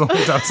 abs while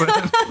he does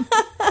it.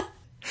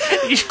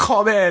 He's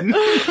coming.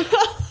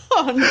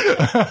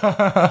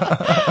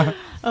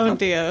 Oh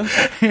dear.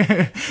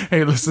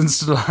 He listens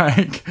to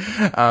like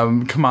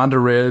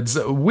Commander Red's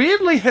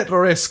weirdly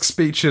Hitler-esque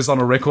speeches on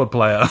a record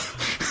player.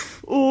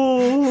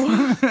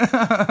 Ooh.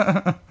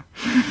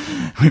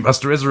 We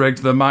must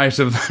resurrect the might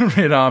of the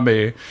Red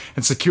Army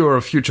and secure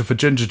a future for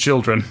ginger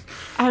children.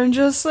 I'm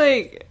just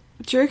like,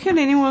 do you reckon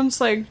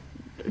anyone's like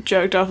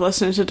jerked off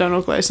listening to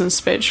Donald Gleason's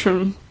speech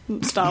from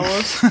Star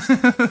Wars?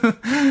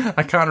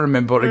 I can't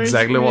remember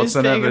exactly what's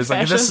in it, but it's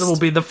like, this will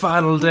be the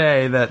final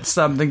day that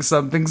something,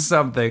 something,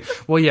 something.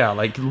 Well, yeah,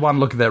 like one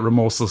look at that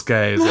remorseless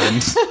gaze,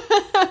 and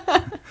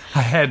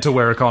I had to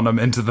wear a condom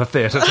into the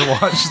theatre to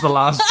watch The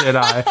Last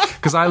Jedi,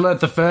 because I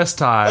learnt the first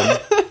time.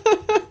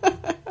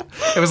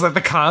 It was like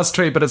the cast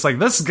treat, but it's like,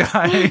 this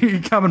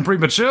guy coming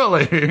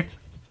prematurely.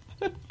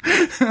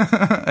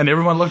 And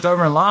everyone looked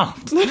over and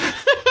laughed.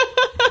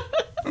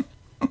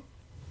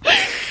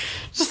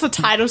 Just the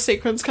title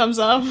sequence comes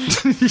up.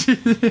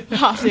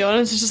 Half the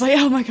audience is just like,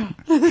 oh my god.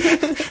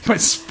 My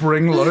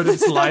spring-loaded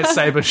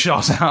lightsaber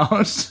shot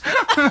out.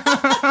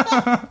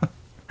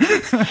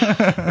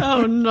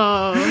 Oh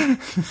no.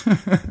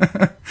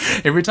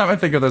 Every time I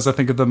think of this, I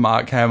think of the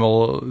Mark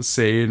Hamill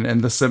scene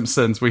in The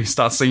Simpsons where he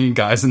starts singing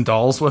Guys and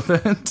Dolls with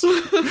it.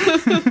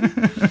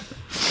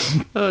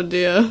 Oh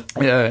dear.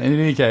 Yeah, in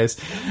any case,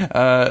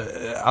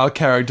 our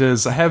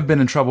characters have been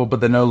in trouble,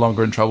 but they're no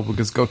longer in trouble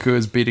because Goku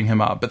is beating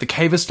him up. But the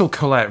cave is still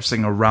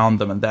collapsing around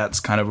them, and that's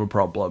kind of a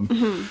problem.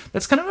 Mm-hmm.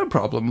 That's kind of a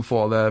problem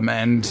for them,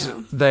 and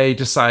they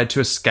decide to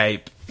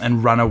escape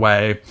and run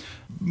away.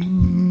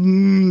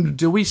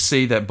 Do we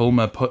see that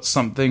Bulma puts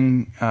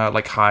something,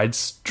 like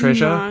hides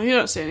treasure? No, you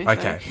don't see anything.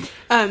 Okay.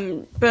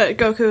 But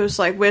Goku's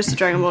like, where's the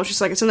Dragon Ball? She's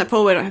like, it's in that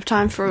pool, we don't have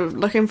time for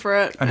looking for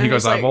it. And he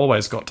goes, he's I've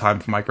always got time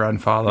for my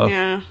grandfather.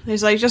 Yeah.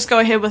 He's like, just go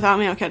ahead without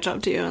me, I'll catch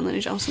up to you. And then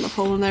he jumps in the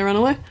pool and they run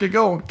away. Get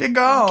going, get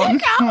going.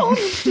 Get going!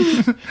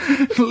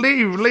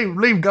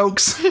 leave,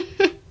 Gokes.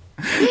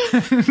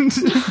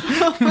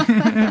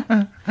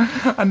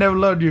 I never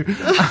loved you.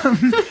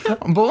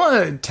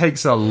 Bulma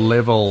takes a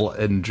level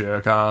in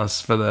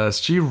jerk-ass for this.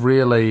 She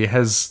really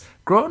has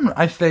grown,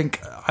 I think.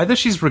 Either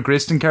she's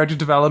regressed in character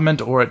development,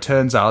 or it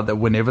turns out that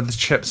whenever the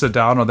chips are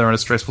down or they're in a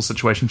stressful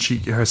situation,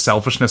 her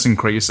selfishness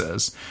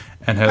increases.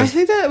 And I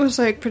think that was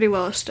like pretty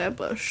well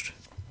established.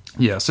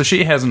 Yeah, so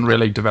she hasn't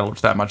really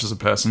developed that much as a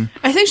person.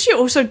 I think she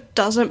also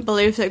doesn't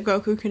believe that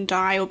Goku can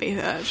die or be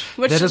hurt.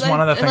 Which that is one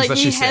of the things that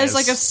she says.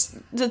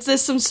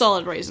 There's some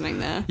solid reasoning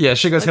there. Yeah,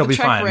 she goes, like he'll be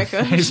fine.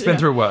 Record. He's been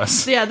through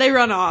worse. Yeah, they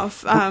run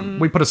off.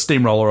 We put a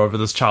steamroller over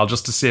this child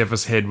just to see if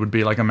his head would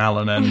be like a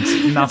melon,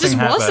 and nothing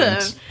happened.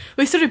 Wasn't.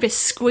 We thought it'd be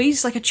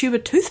squeezed like a tube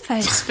of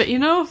toothpaste, but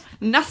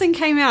nothing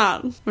came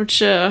out,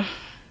 which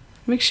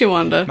makes you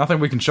wonder.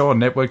 Nothing we can show on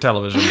network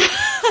television.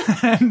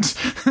 And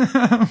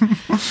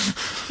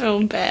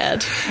oh,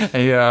 bad.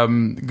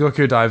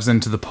 Goku dives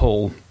into the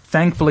pool.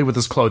 Thankfully, with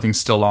his clothing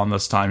still on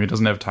this time, he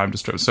doesn't have time to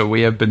strip. So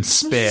we have been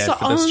spared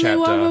for this chapter. The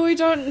only one where we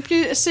don't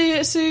see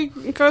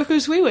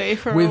Goku's wee-wee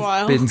for a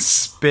while. We've been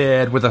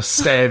spared with a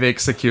stay of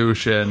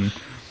execution.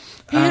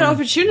 He had an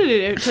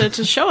opportunity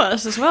to show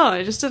us as well.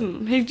 He just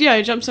didn't. He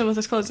jumps in with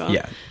his clothes on.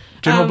 Yeah.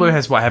 General Blue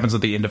has what happens at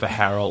the end of a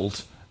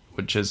Herald,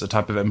 which is a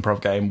type of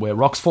improv game where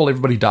rocks fall,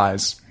 everybody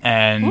dies.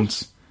 And...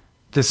 What?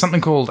 There's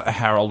something called a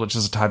Herald, which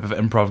is a type of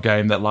improv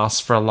game that lasts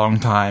for a long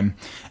time,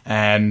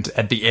 and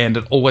at the end,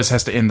 it always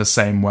has to end the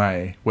same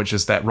way, which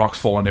is that rocks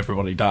fall and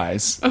everybody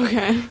dies.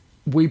 Okay.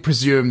 We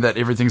presume that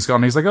everything's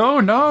gone. He's like,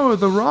 oh no,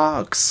 the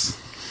rocks.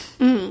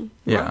 Yeah.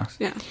 Rocks,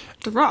 yeah.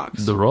 The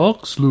rocks. The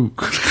rocks,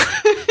 Luke.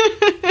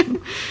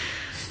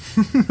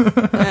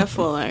 They're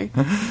falling.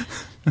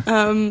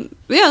 The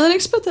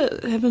next bit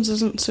that happens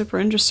isn't super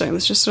interesting.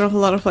 There's just sort of a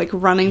lot of like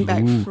running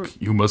back.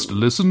 You must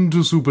listen to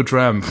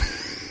Supertramp.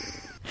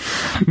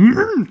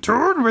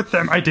 Tour with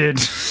them. I did.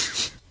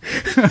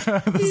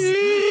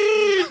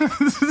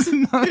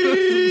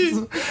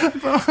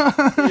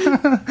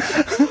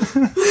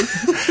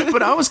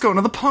 But I was going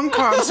to the punk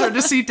concert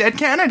to see Dead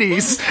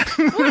Kennedys.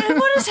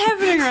 What is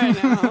happening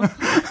right now?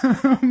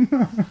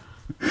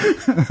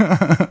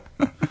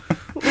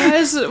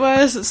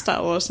 Why is it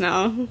Star Wars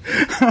now?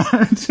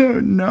 I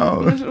don't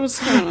know.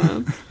 What's going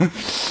on?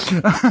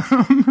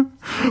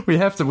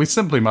 We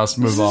simply must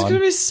move on. This is going to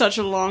be such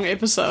a long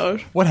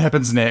episode. What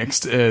happens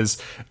next is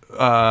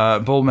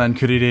Bulma and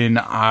Kuririn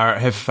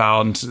have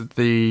found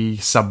the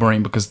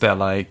submarine because they're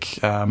like,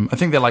 I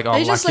think they're like, oh,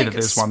 they just, lucky like, that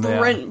there's one there. They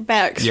sprint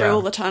back through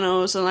all the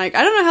tunnels and like,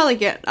 I don't know how they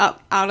get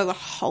up out of the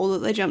hole that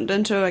they jumped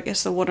into. I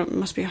guess the water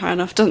must be high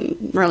enough.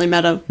 Doesn't really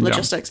matter,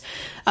 logistics.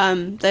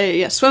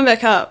 They swim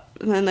back up.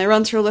 And then they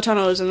run through all the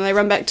tunnels, and they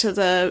run back to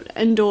the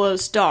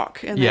indoors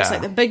dock. And there's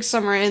like the big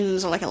submarine, and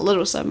there's like a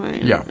little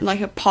submarine, like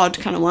a pod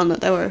kind of one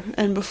that they were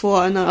in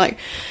before. And they're like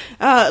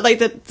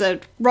the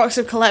rocks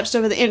have collapsed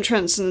over the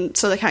entrance, and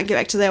so they can't get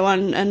back to their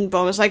one. And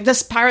Bulma's like,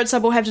 "This pirate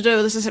sub will have to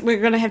do. We're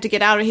going to have to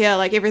get out of here.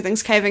 Like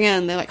everything's caving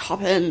in." They like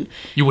hop in.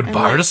 You would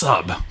pirate a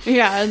sub.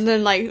 Yeah, and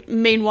then like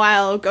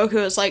meanwhile,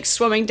 Goku is like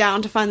swimming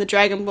down to find the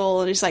Dragon Ball,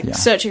 and he's like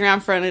searching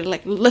around for it. And he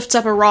like lifts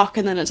up a rock,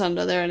 and then it's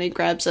under there, and he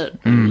grabs it,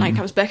 and like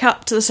comes back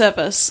up to the surface.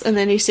 And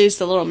then he sees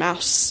the little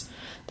mouse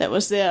that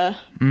was there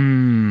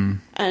and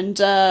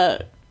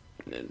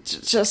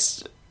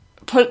just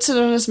puts it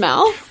in his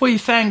mouth. Well, he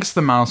thanks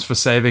the mouse for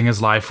saving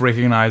his life,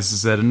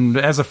 recognizes it, and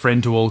as a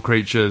friend to all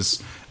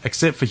creatures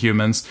except for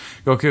humans,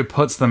 Goku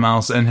puts the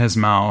mouse in his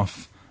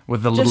mouth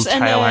with the little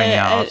tail hanging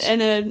out.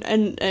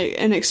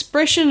 An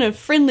expression of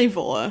friendly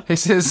vor. He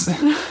says,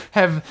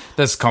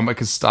 this comic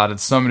has started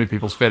so many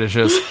people's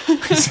fetishes.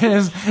 He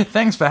says,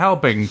 thanks for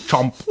helping,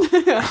 chomp.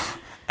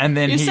 And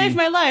then you saved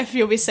my life.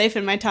 You'll be safe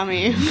in my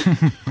tummy.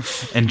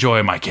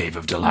 Enjoy my cave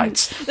of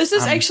delights. This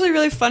is actually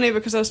really funny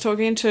because I was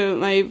talking to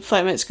my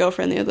flatmate's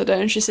girlfriend the other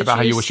day, and she said about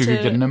how you wish you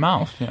could get in her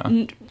mouth.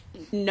 Yeah.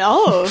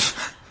 No,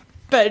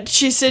 but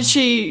she said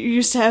she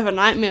used to have a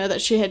nightmare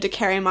that she had to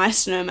carry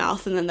mice in her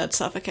mouth and then they'd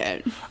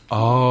suffocate.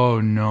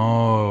 Oh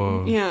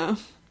no. Yeah.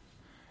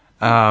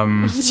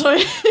 So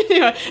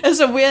anyway, it's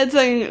a weird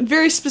thing,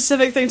 very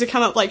specific thing to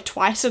come up like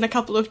twice in a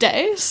couple of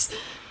days.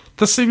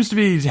 This seems to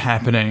be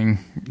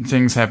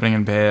things happening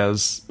in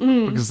pairs,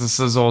 because this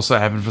has also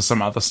happened for some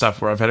other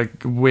stuff where I've had a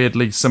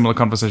weirdly similar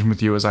conversation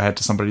with you as I had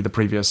to somebody the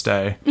previous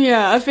day.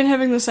 Yeah, I've been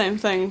having the same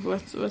thing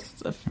with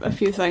a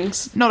few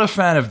things. Not a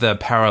fan of the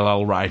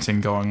parallel writing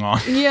going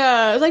on.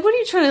 Yeah, like what are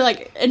you trying to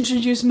like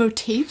introduce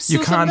motifs? You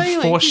can't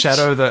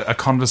foreshadow a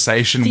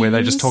conversation where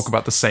they just talk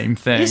about the same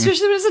thing.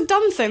 Especially when it's a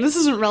dumb thing. This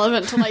isn't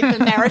relevant to like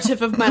the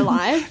narrative of my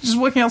life. Just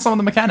working out some of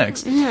the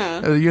mechanics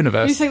of the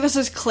universe. You think this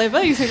is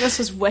clever? You think this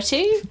is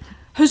witty?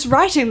 Who's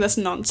writing this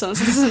nonsense?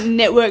 This isn't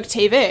network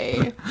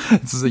TV.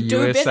 This is a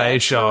USA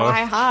show.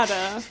 Try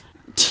harder.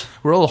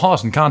 We're all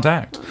hot and can't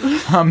act.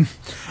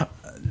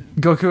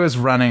 Goku is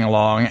running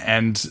along,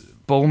 and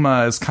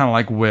Bulma is kind of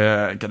like,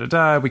 we're gonna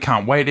die, we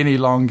can't wait any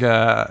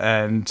longer.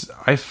 And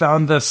I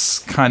found this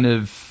kind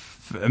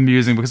of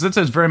amusing because it's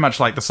very much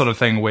like the sort of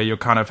thing where you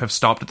kind of have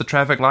stopped at the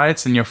traffic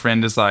lights and your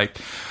friend is like,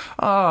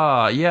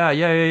 oh,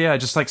 yeah,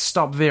 just like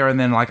stop there and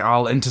then like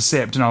I'll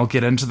intercept and I'll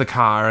get into the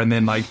car and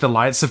then like the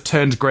lights have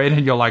turned green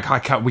and you're like,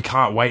 we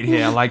can't wait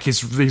here. Like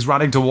he's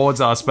running towards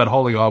us, but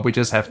holy God, we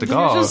just have to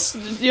go.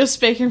 You're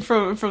speaking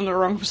from the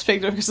wrong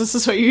perspective because this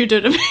is what you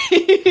do to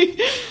me.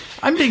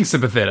 I'm being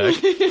sympathetic.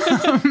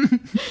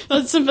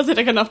 Not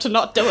sympathetic enough to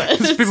not do it.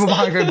 There's people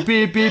behind going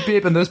beep, beep,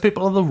 beep, and those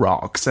people are the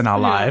rocks in our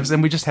lives,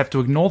 and we just have to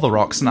ignore the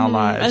rocks in our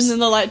lives. And then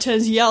the light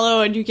turns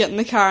yellow, and you get in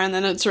the car, and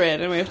then it's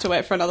red, and we have to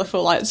wait for another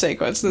full light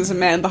sequence. And there's a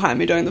man behind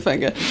me doing the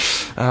finger.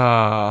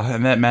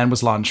 And that man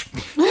was lunch.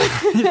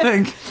 You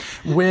think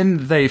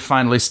when they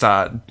finally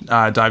start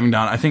diving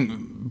down, I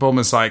think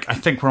Bulma's like, I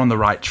think we're on the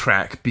right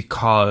track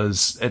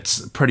because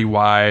it's pretty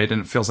wide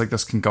and it feels like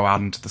this can go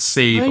out into the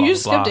sea. You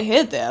skipped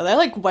ahead there. They're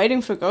like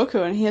waiting for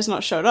Goku and he has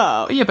not showed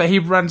up. Yeah, but he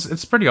runs.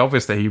 It's pretty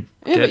obvious that he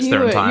gets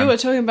there in time. You were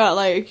talking about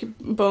like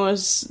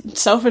Bulma's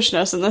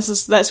selfishness, and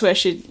that's where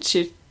she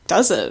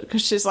does it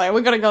because she's like,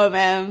 "We gotta go,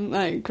 man."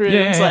 Like,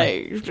 Kuririn's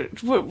like,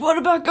 "What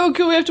about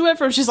Goku? We have to wait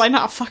for him." She's like,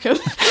 "Nah, fuck him.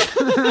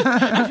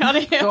 I'm out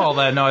of here." Oh,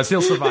 there, no,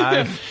 he'll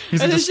survive.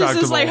 He's and indestructible.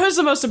 It's just like, who's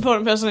the most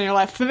important person in your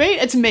life? For me,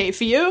 it's me.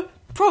 For you,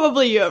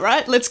 probably you,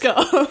 right? Let's go.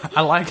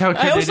 I like how Kuririn...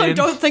 I also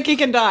don't think he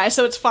can die,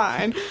 so it's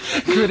fine.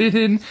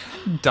 Kuririn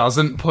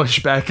doesn't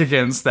push back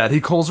against that.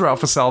 He calls her out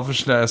for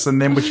selfishness,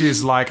 and then when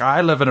she's like,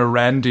 I live in a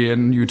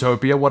Randian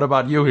utopia, what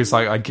about you? He's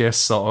like, I guess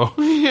so.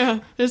 Yeah.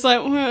 It's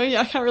like, well,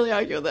 yeah, I can't really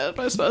argue with that,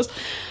 I suppose.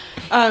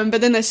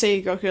 But then they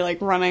see Goku, like,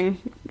 running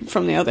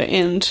from the other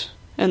end,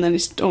 and then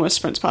he almost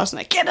sprints past and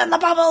like, get in the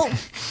bubble! And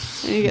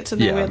he gets in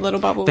the weird little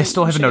bubble. They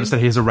still haven't noticed that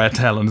he has a rat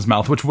tail in his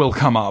mouth, which will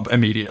come up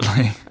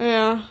immediately.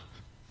 Yeah.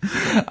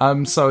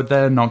 So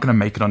they're not going to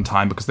make it on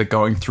time because they're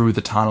going through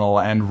the tunnel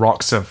and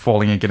rocks are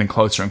falling and getting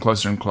closer and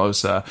closer and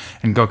closer.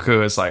 And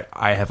Goku is like,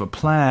 I have a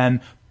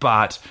plan,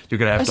 but you're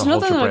going to have to hold your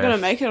breath. It's not that they're not going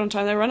to make it on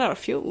time. They run out of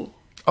fuel.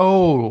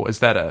 Oh, is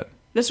that it?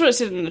 That's what it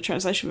said in the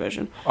translation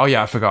version. Oh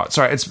yeah, I forgot.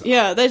 Sorry, it's...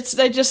 Yeah, they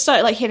just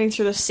start like heading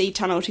through the sea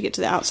tunnel to get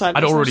to the outside.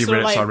 I'd already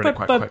read it, so I read it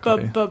quite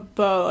quickly.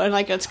 And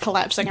like it's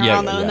collapsing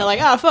around them, and they're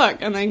like, fuck.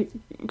 And then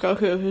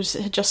Goku, who's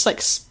just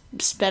like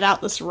spit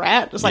out this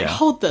rat, is like,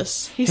 hold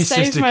this. He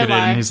saved my life.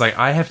 And he's like,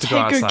 I have to go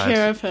outside. Take good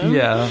care of him.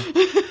 Yeah.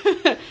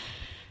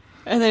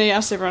 And then he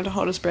asks everyone to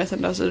hold his breath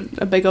and does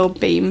a big old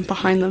beam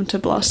behind them to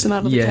blast them out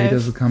of the cave. Yeah, he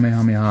does a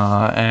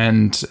Kamehameha,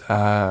 and...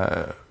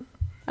 a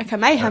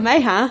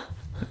Kamehameha?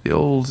 The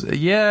old...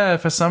 Yeah,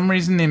 for some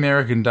reason the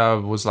American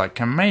dub was like,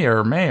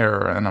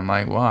 Kamehameha, and I'm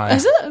like, why?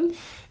 Is it?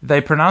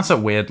 They pronounce it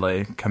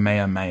weirdly,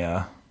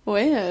 Kamehameha.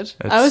 Weird.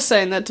 I was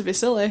saying that to be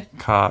silly.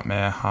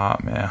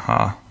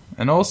 Kamehameha.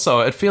 And also,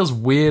 it feels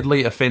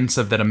weirdly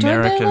offensive that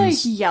Americans... Don't they, like,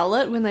 yell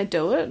it when they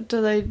do it?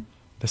 Do they...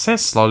 They say it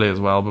slowly as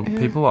well, but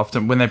people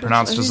often, when they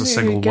pronounce just a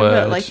single give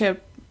word... It like a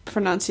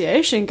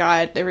pronunciation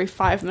guide every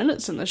 5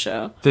 minutes in the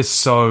show. There's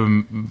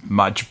so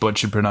much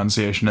butchered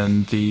pronunciation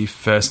in the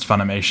first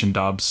Funimation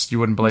dubs, you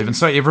wouldn't believe. And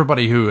so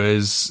everybody who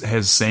has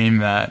seen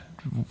that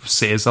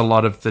says a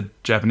lot of the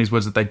Japanese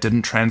words that they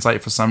didn't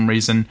translate for some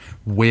reason,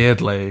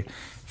 weirdly.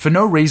 For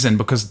no reason,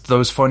 because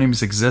those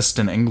phonemes exist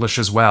in English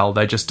as well.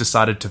 They just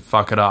decided to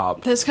fuck it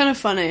up. That's kind of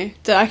funny.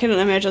 That I can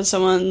imagine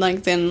someone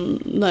like then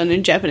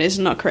learning Japanese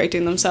and not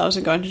correcting themselves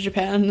and going to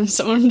Japan, and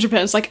someone in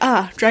Japan's like,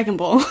 Dragon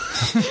Ball.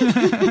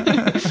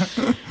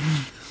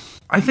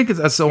 I think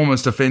it's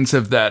almost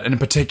offensive that, in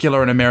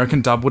particular, an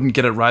American dub wouldn't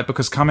get it right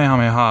because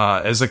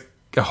Kamehameha is a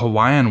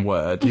Hawaiian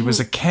word. He was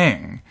a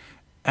king.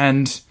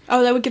 And...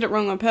 Oh, they would get it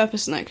wrong on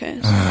purpose in that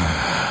case.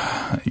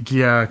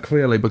 Yeah,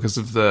 clearly because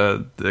of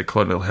the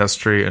colonial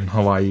history in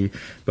Hawaii.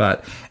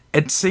 But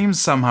it seems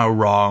somehow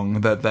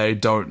wrong that they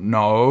don't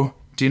know.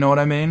 Do you know what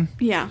I mean?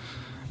 Yeah.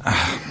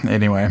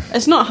 Anyway.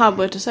 It's not a hard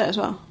word to say as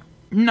well.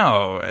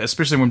 No,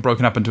 especially when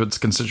broken up into its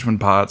constituent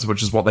parts,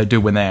 which is what they do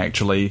when they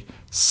actually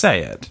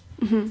say it.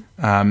 Mm-hmm.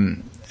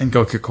 And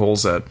Goku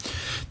calls it.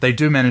 They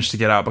do manage to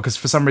get out because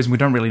for some reason we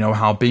don't really know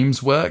how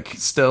beams work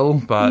still,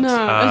 but...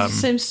 No, it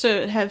seems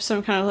to have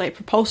some kind of like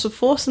propulsive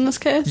force in this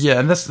case. Yeah,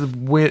 and that's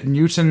where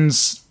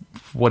Newton's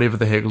whatever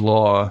the heck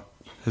law,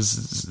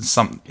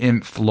 some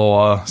nth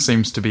law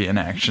seems to be in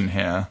action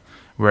here,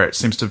 where it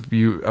seems to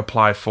you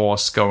apply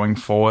force going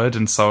forward,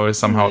 and so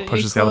somehow it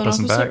pushes the other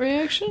person back.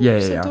 Reaction? Yeah,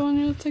 is yeah, that the one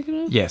you're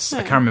thinking of? Yes, I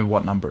can't remember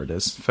what number it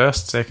is.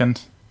 First, second,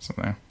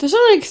 something. There's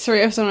only like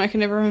 3 of them, I can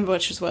never remember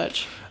which is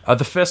which.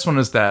 The first one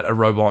is that a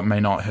robot may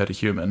not hurt a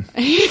human.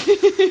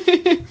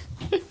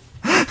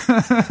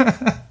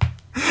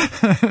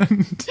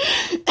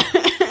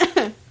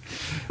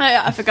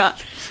 I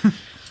forgot.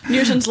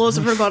 Newton's laws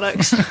of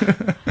robotics.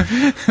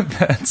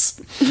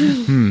 That's...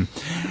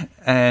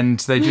 And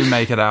they do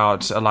make it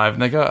out alive,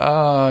 and they go,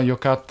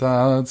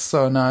 Yokata, it's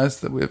so nice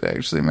that we've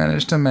actually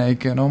managed to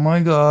make it. Oh my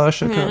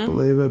gosh, I can't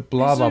believe it.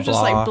 Blah, blah, blah.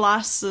 Just like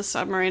blasts the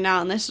submarine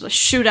out, and they sort of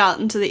shoot out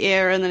into the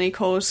air, and then he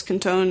calls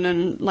Kanton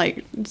and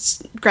like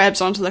grabs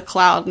onto the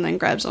cloud, and then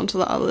grabs onto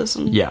the others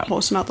and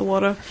pulls them out the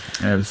water.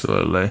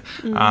 Absolutely.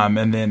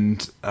 And then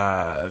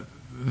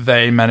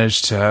they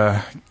manage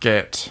to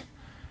get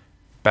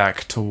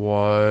back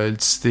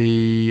towards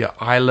the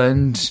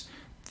island.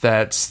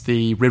 That's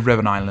the Red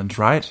Ribbon Island,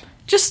 right?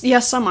 Just,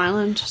 some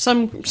island.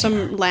 Some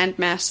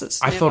landmass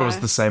that's nearby. I thought it was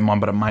the same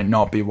one, but it might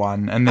not be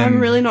one. And then I'm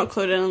really not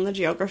clued in on the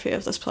geography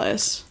of this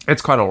place.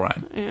 It's quite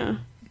alright. Yeah.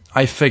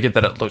 I figured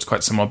that it looked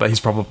quite similar, but he's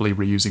probably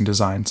reusing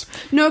designs.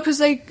 No, because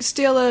they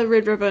steal a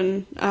Red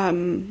Ribbon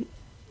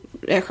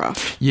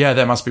aircraft. Yeah,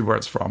 that must be where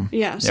it's from.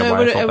 Yeah,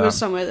 so it was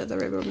somewhere that the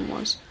Red Ribbon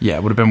was. Yeah,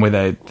 it would have been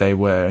where they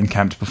were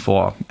encamped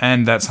before.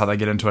 And that's how they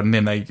get into it. And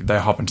then they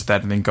hop into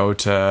that and then go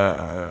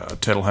to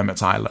Turtle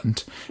Hermit's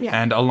Island.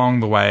 Yeah. And along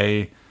the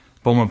way,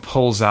 Bulma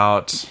pulls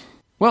out...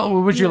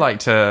 Well, would you like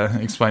to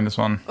explain this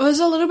one? Well, there's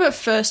a little bit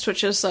first,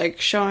 which is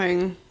like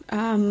showing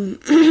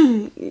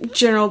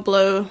General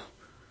Blue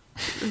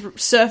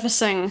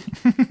surfacing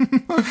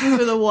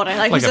through the water,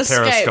 like he's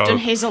escaped and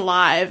he's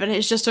alive, and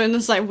he's just doing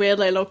this like weird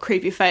little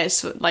creepy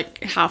face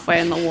like halfway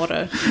in the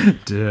water.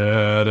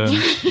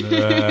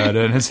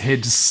 And his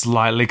head just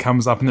slightly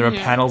comes up, and there are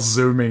panels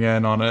zooming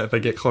in on it. They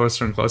get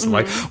closer and closer,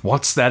 like,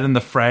 what's that in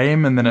the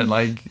frame? And then it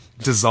like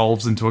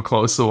dissolves into a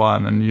closer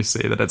one, and you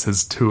see that it's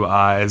his 2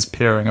 eyes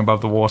peering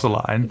above the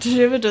waterline. Did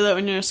you ever do that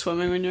when you were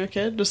swimming when you were a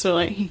kid? Just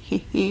sort of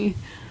like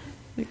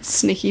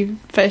sneaky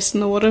face in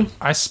the water?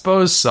 I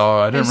suppose so.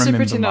 I don't remember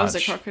pretend much. I was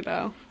a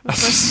crocodile.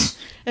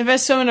 If I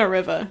swim in a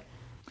river.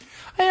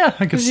 Yeah,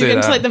 I can see that. You get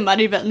into like the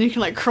muddy bit and you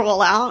can like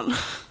crawl out.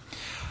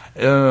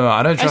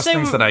 I don't trust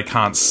things that I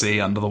can't see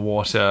under the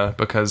water,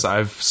 because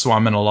I've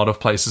swum in a lot of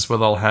places where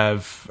they'll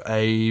have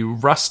a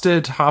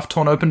rusted,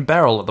 half-torn open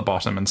barrel at the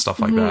bottom and stuff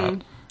like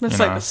that. That's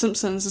like The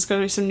Simpsons. There's got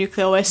to be some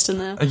nuclear waste in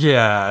there.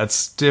 Yeah,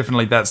 it's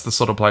definitely, that's the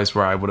sort of place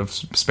where I would have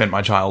spent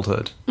my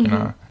childhood, you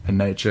know, in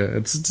nature.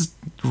 It's just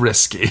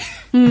risky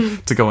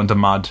to go into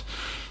mud.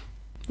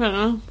 I don't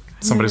know.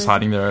 Somebody's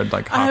hiding their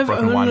like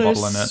half-broken wine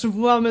bottle in it.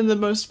 Swum in the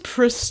most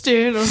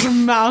pristine of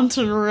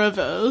mountain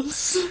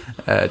rivers.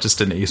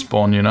 Just in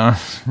Eastbourne, you know,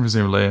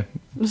 presumably.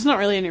 There's not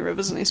really any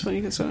rivers in Eastbourne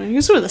you can swim in. You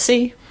can swim in the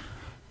sea.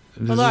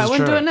 Although I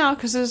wouldn't do it now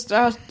because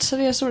our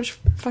city has so much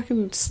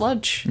fucking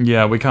sludge.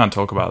 Yeah, we can't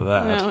talk about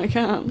that. No, we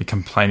can't. Be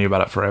complaining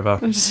about it forever.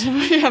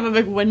 We have a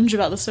big whinge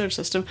about the sewage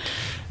system.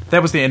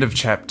 That was the end of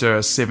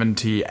chapter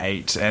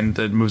 78, and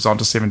it moves on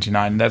to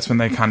 79. That's when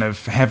they kind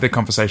of have their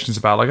conversations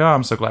about, like, oh,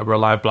 I'm so glad we're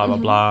alive, blah, blah,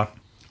 blah,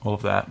 all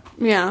of that.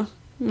 Yeah.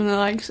 And they're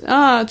like,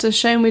 oh, it's a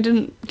shame we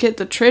didn't get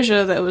the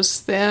treasure that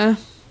was there.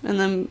 And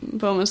then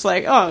Bulma's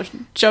like, oh,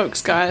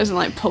 jokes, guys, and,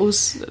 like,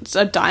 pulls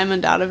a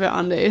diamond out of her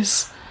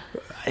undies.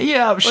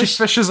 Yeah, she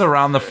fishes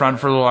around the front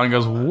for a little while and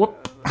goes, whoop.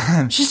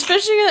 She's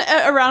fishing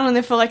it around in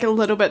there for like a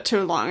little bit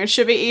too long. It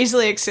should be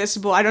easily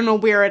accessible. I don't know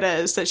where it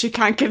is that she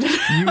can't get it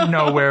out. You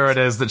know where it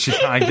is that she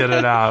can't get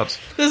it out.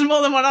 There's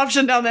more than one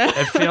option down there.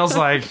 It feels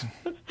like...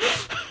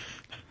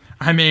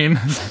 I mean,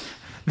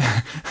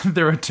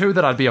 there are two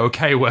that I'd be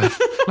okay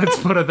with. Let's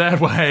put it that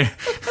way.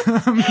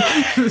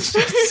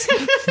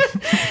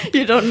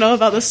 You don't know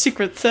about the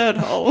secret third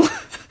hole.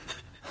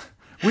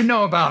 We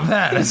know about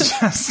that. It's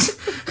just...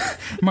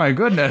 My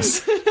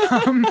goodness.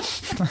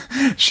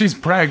 She's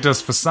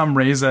practiced for some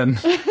reason.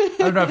 I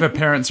don't know if her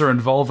parents are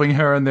involving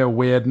her in their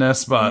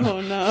weirdness, but...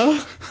 Oh,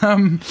 no.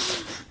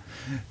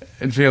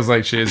 It feels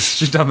like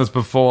she's done this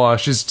before.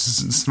 She's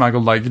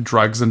smuggled, like,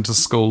 drugs into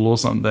school or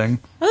something.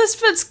 Well, this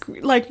bit's,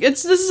 like,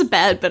 this is a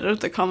bad bit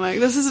of the comic.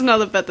 This is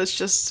another bit that's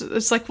just...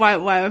 It's like, why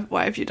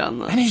have you done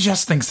this? And he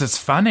just thinks it's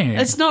funny.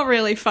 It's not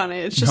really funny.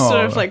 It's just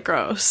sort of, like,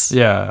 gross.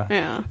 Yeah.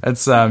 Yeah.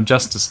 It's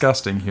just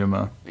disgusting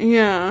humour.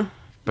 Yeah.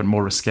 But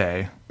more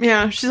risque.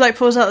 Yeah, she's like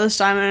pulls out this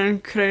diamond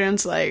and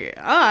Corellion's like,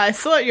 I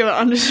thought you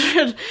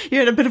understood you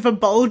had a bit of a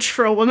bulge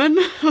for a woman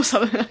or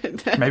something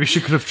like that. Maybe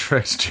she could have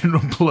tricked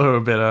General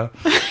Blue better.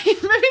 Maybe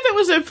that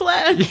was her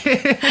plan. Yeah.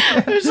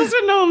 It was just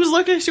when no one was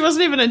looking, she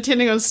wasn't even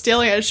intending on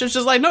stealing it. She was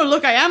just like, no,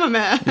 look, I am a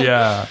man.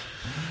 Yeah.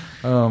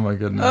 Oh my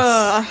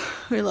goodness.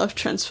 We love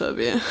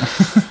transphobia.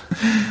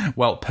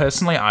 Well,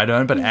 personally I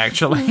don't, but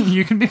actually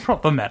you can be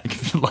problematic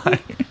if you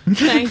like.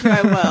 Thank you,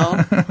 I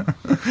will.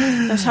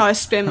 That's how I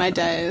spend my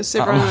days.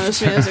 Everyone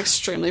knows me as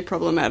extremely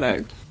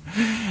problematic.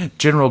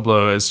 General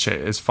Blue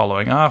is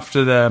following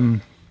after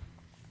them.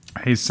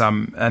 He's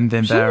and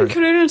then they're...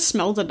 Could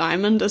smell the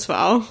diamond as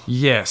well.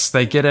 Yes,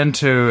 they get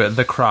into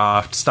the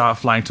craft, start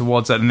flying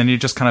towards it, and then he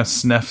just kind of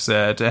sniffs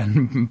it,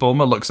 and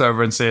Bulma looks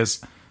over and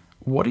says,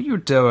 what are you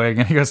doing?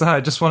 And he goes,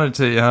 I just wanted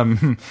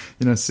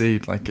to, see,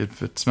 like,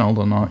 if it smelled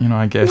or not,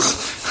 I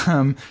guess.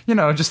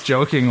 Just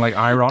joking, like,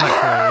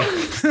 ironically.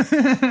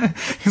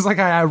 He's like,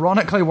 I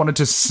ironically wanted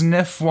to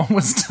sniff what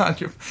was done.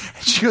 And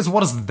she goes,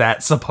 what is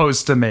that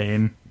supposed to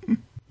mean?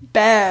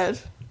 Bad.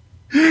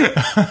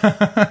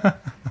 I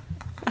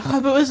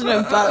hope it wasn't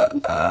a butt.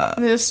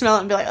 And they just smell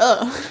it and be like,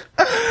 ugh.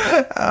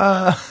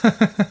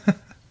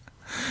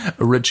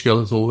 A rich girl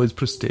is always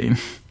pristine.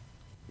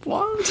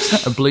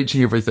 What? I'm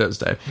bleaching every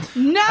Thursday.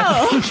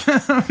 No!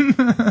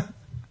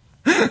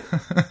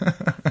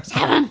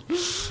 Seven!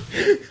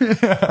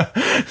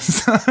 Yeah.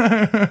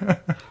 So,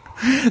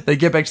 they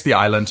get back to the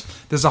island.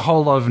 There's a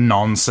whole lot of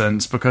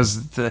nonsense because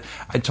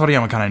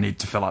Toriyama kind of need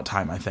to fill out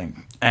time, I think.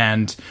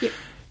 And... Yep.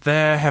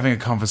 They're having a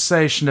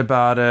conversation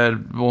about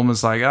it.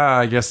 Bulma's like,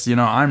 I guess,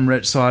 I'm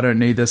rich, so I don't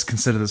need this.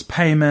 Consider this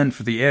payment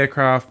for the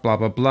aircraft, blah,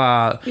 blah,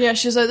 blah. Yeah,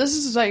 she's like, this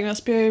is taking us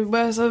to be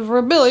worth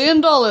over $1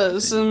 billion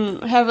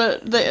and have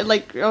it,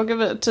 I'll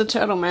give it to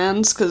Turtle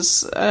Man's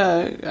because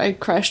I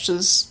crashed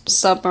his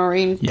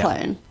submarine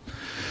plane.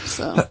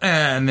 So.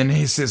 And then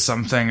he says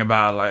something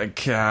about,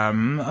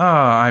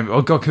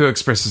 Goku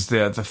expresses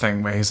the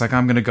thing where he's like,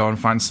 I'm going to go and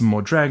find some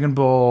more Dragon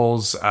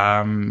Balls.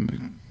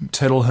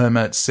 Turtle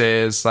Hermit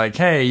says, like,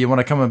 hey, you want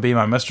to come and be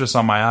my mistress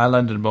on my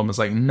island? And Bulma's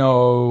like,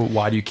 no,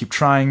 why do you keep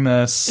trying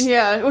this?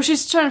 Yeah, well,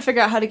 she's trying to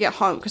figure out how to get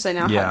home because they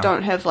now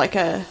don't have, like,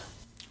 a...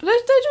 They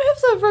do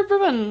have the Red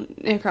Ribbon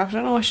aircraft. I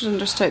don't know why she didn't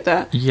just take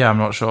that. Yeah, I'm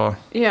not sure.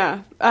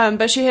 Yeah,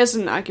 but she has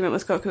an argument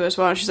with Goku as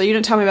well. And she's like, you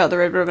didn't tell me about the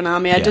Red Ribbon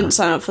Army. I didn't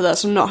sign up for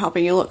this. I'm not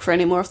helping you look for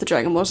any more of the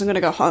Dragon Balls. I'm going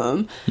to go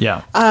home.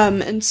 Yeah.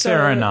 And so...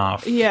 Fair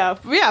enough. Yeah,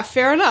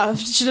 fair enough.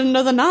 She didn't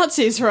know the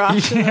Nazis were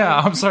after her. Yeah,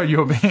 I'm sorry you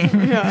were being...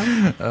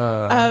 Yeah.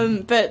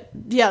 But,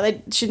 yeah,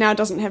 she now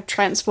doesn't have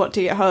transport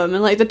to get home.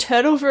 And, like, the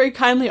turtle very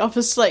kindly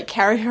offers to, like,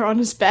 carry her on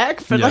his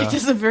back. But, like,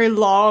 there's a very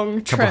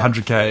long trip. Couple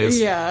hundred Ks.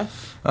 Yeah.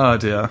 Oh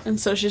dear. And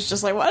so she's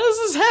just like, why does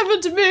this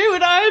happen to me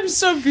when I am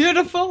so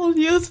beautiful and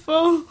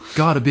youthful?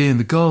 Gotta be in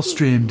the Gulf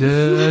Stream,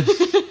 dude.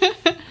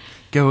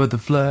 Go with the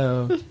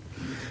flow.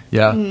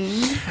 Yeah.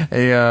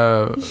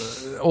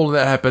 All of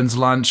that happens.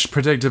 Lunch,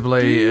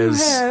 predictably, you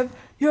have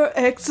your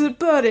exit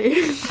buddy.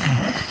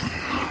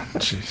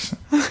 Jeez.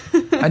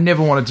 I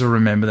never wanted to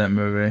remember that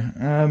movie.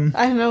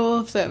 I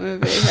love that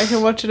movie. I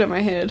can watch it in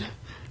my head.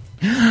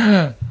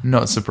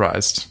 Not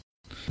surprised.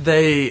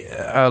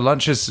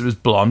 Lunch is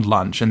blonde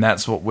Lunch, and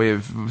that's what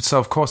so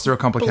of course there are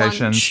complications.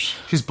 Blanche.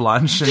 She's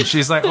Blanche, and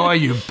she's like, oh,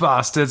 you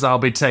bastards, I'll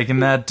be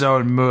taking that,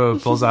 don't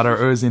move. Pulls out her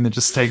Uzi and then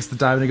just takes the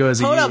diamond and goes,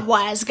 Hold up,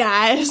 wise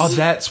guys. oh,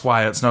 that's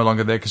why it's no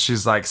longer there, because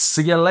she's like,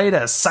 see you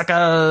later,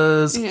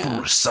 suckers.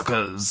 Yeah.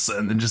 Suckers.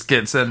 And then just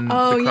gets in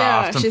Oh, the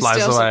craft and she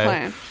flies steals the away.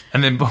 plane.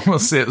 And then Bumble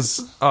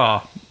says,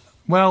 oh,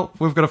 well,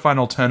 we've got to find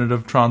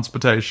alternative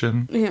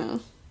transportation. Yeah.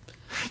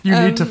 You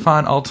need to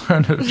find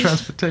alternative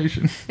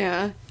transportation.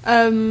 Yeah.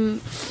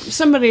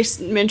 Somebody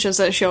mentions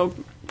that she'll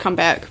come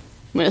back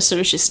as soon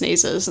as she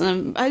sneezes,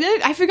 and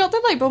I forgot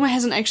that like Bulma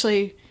hasn't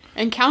actually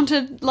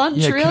encountered Lunch.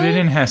 Yeah, really.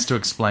 Krillin has to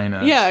explain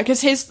it. Yeah,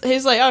 because he's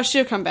like, oh,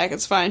 she'll come back.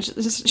 It's fine.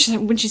 She's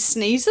like, when she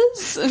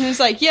sneezes, and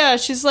he's like, yeah,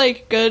 she's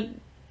like good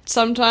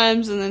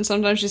sometimes, and then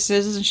sometimes she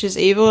sneezes and she's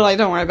evil. Like,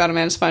 don't worry about it,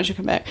 man. It's fine. She'll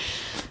come back.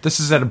 This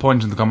is at a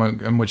point in the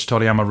comic in which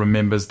Toriyama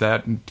remembers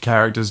that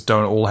characters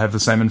don't all have the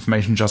same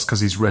information just because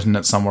he's written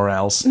it somewhere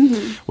else,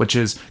 which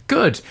is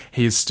good.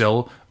 He's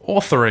still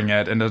authoring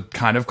it in a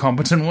kind of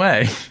competent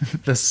way.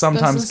 There's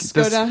sometimes Does this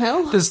go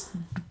downhill? There's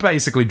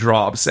basically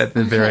drops at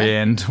the very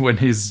end when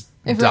he's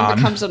Everyone done.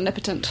 becomes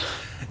omnipotent.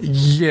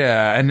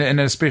 Yeah, and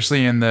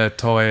especially in the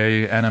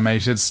Toei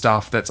animated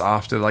stuff that's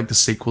after like the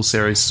sequel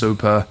series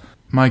Super.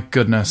 My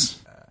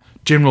goodness.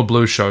 General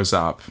Blue shows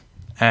up.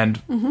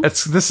 And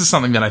this is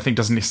something that I think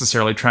doesn't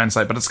necessarily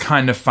translate, but it's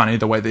kind of funny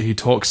the way that he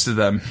talks to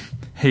them.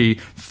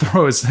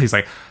 He's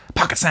like,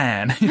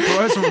 Pocket-san. He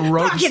throws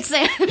ropes.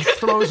 Pocket-san. He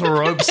throws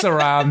ropes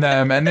around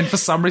them, and then for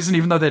some reason,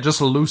 even though they're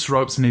just loose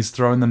ropes and he's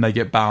throwing them, they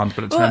get bound.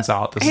 But it turns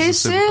out this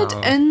is a superpower. He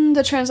said in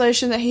the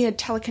translation that he had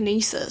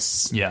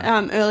telekinesis.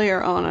 Yeah.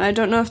 Earlier on, and I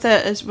don't know if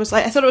that was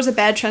like, I thought it was a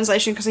bad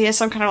translation because he has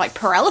some kind of like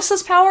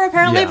paralysis power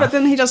apparently, Yeah. but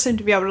then he does seem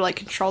to be able to like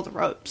control the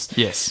ropes.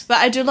 Yes. But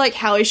I do like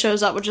how he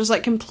shows up, which is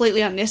like completely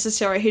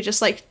unnecessary. He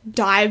just like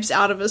dives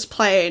out of his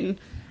plane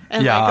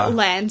and like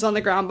lands on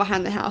the ground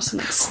behind the house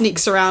and like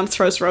sneaks around,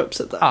 throws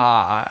ropes at them.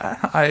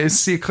 A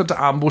secret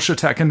ambush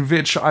attack in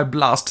which I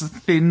blast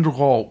thin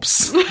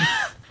ropes.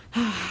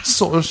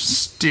 So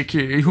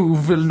sticky, you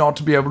will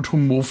not be able to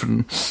move.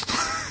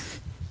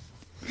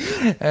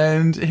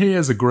 And he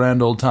has a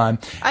grand old time.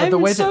 But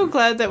I'm so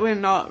glad that we're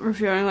not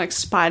reviewing like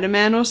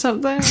Spider-Man or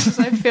something, because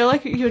I feel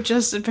like you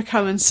just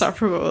become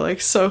insufferable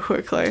like so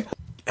quickly.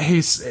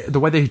 The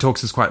way that he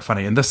talks is quite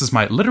funny, and this is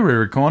my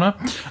literary corner.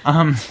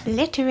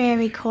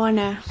 Literary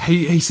corner.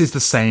 He says the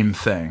same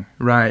thing,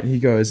 right? He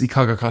goes,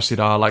 "Ikaga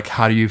kashira?" Like,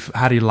 how do you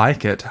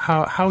like it?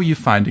 How are you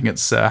finding it,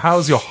 sir?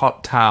 How's your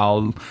hot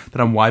towel that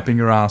I'm wiping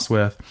your ass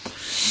with?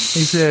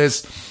 He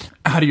says,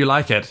 "How do you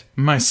like it?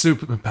 My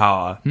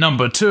superpower,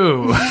 number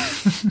 2."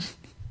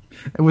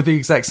 With the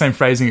exact same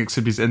phrasing,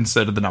 except he's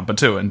inserted the number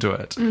 2 into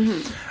it,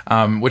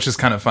 which is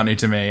kind of funny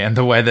to me. And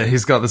the way that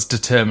he's got this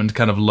determined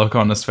kind of look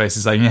on his face,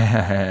 he's like,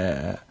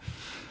 yeah.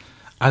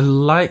 I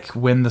like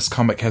when this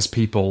comic has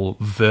people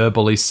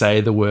verbally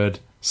say the word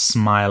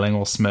smiling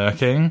or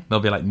smirking. They'll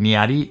be like,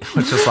 nyari,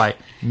 which is like,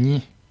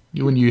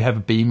 when you have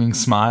a beaming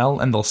smile,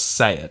 and they'll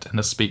say it in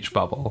a speech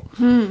bubble.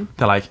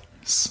 They're like,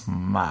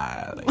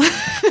 smiling.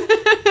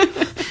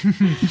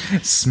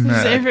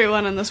 Smirk.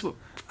 Everyone in this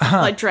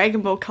like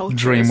Dragon Ball culture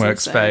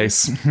DreamWorks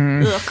face.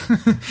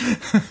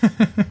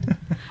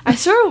 I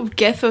saw a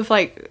gif of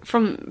like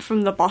from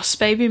the Boss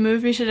Baby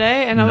movie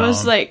today, and I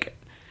was like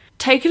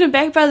taken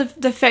aback by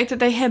the fact that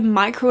they had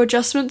micro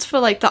adjustments for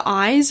like the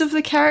eyes of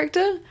the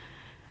character,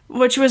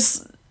 which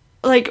was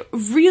like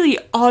really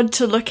odd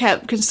to look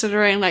at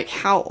considering like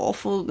how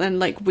awful and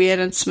like weird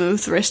and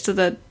smooth the rest of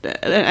the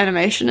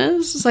animation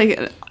is. It's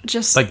like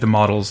just like the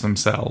models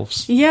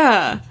themselves.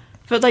 Yeah.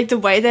 But, like, the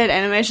way they had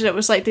animated it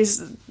was, like,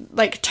 these,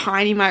 like,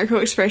 tiny micro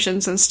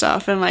expressions and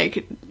stuff, and,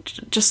 like,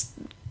 just...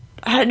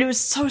 And it was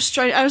so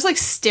strange. I was, like,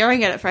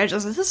 staring at it for ages. I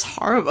was like, this is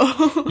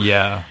horrible.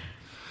 Yeah.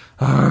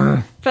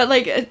 But,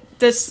 like,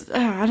 this...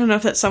 I don't know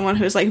if that's someone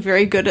who's, like,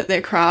 very good at their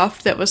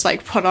craft that was,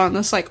 like, put on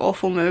this, like,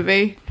 awful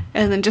movie,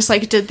 and then just,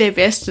 like, did their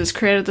best and has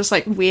created this,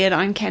 like, weird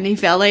uncanny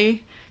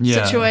valley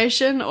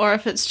situation, or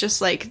if it's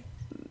just, like,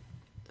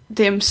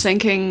 them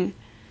sinking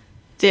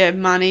their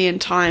money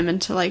and time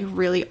into, like,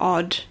 really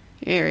odd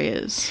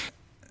areas.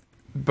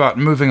 But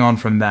moving on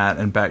from that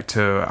and back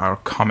to our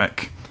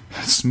comic,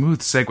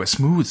 smooth segues.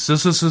 No.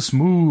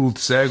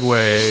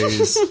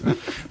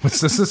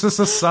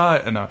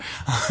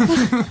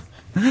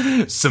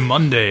 Some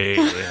Monday.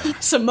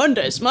 Some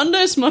Mondays.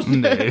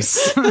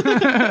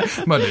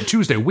 Monday,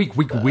 Tuesday,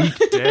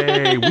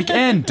 weekday,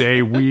 weekend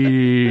day,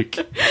 week.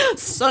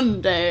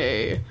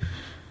 Sunday.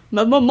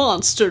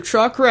 Monster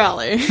Truck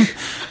Rally.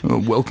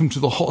 Welcome to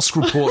the Hosk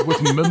Report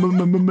with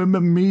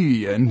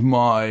me and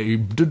my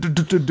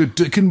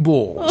dick and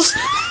balls.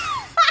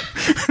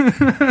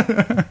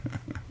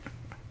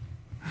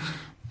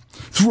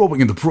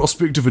 Throwing in the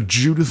prospect of a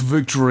Judith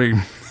victory.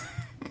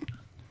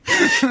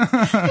 Here's how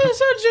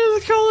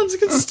Judith Collins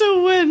can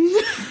still win.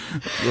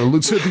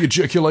 Let's hit the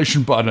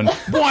ejaculation button.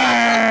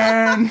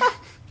 Bwam!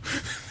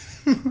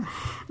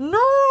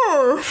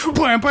 No!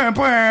 Bwam, bwam,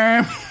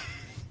 bwam!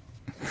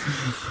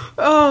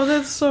 Oh,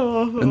 that's so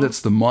awful. And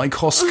that's the Mike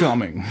Hosk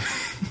coming.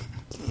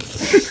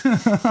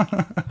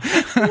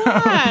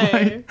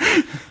 Why?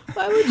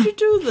 Why would you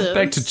do this?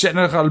 Back to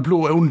General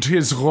Blue and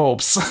his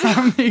ropes.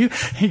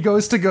 He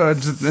goes to go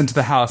into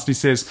the house and he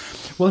says,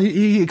 well,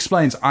 he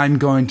explains, I'm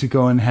going to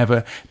go and have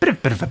a bit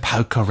of a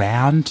poke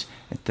around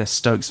at the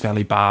Stokes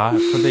Valley bar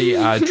for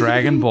the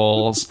Dragon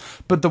Balls.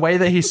 But the way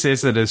that he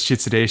says it is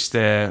Chitsudeshi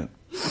there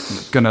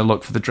gonna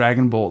look for the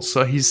Dragon Balls.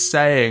 So he's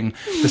saying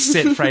the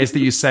set phrase that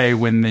you say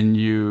when then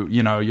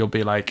you'll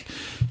be like,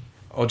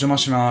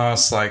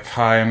 Ojimoshimasu, like,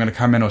 hi, I'm gonna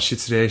come in, or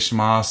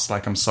shitsudeishimasu,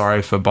 like, I'm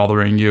sorry for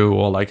bothering you,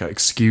 or like,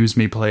 excuse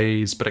me,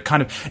 please. But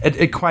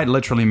it quite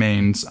literally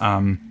means,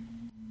 I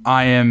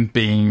am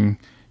being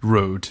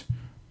rude.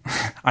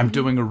 I'm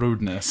doing a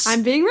rudeness.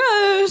 I'm being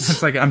rude.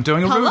 It's like, I'm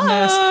doing a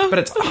rudeness, but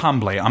it's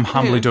humbly. I'm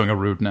humbly doing a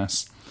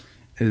rudeness.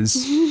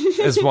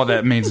 Is what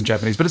that means in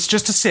Japanese. But it's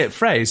just a set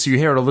phrase, so you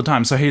hear it all the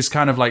time. So he's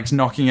kind of like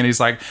knocking and he's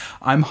like,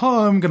 I'm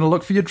home, gonna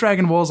look for your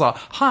Dragon Balls. Or,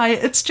 hi,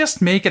 it's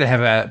just me, gonna have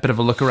a bit of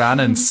a look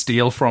around and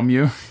steal from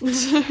you.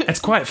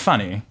 It's quite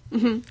funny.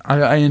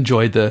 I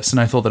enjoyed this and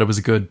I thought that it was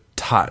a good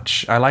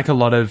touch. I like a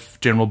lot of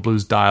General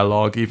Blue's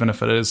dialogue, even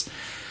if it is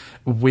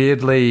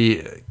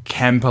weirdly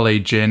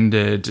campily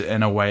gendered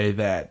in a way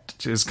that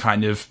is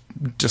kind of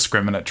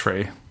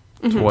discriminatory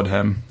toward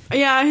him.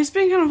 Yeah, he's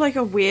been kind of like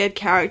a weird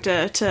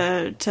character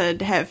to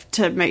have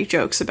to make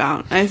jokes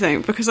about, I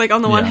think, because like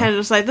on the one hand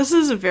it's like this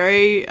is a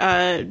very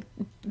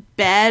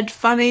bad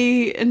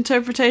funny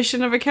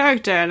interpretation of a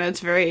character and it's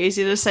very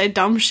easy to say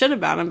dumb shit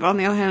about him, but on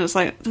the other hand it's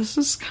like this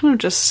is kind of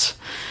just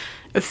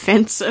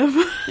offensive.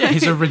 Yeah,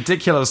 he's a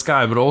ridiculous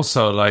guy, but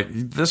also like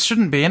this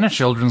shouldn't be in a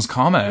children's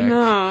comic.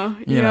 No,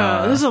 you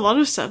know. There's a lot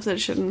of stuff that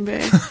shouldn't be.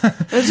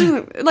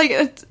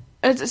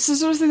 It's the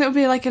sort of thing that would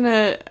be like in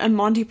a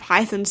Monty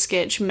Python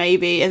sketch,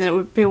 maybe, and it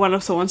would be one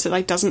of the ones that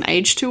like doesn't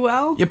age too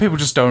well. Yeah, people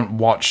just don't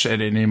watch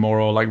it anymore,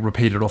 or like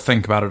repeat it, or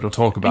think about it, or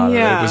talk about it.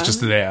 It was just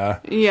there.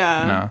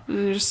 Yeah, no.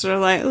 And you're just sort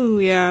of like, oh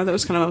yeah, that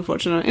was kind of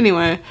unfortunate.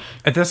 Anyway,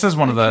 this is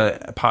one of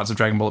the parts of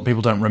Dragon Ball that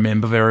people don't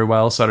remember very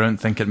well, so I don't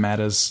think it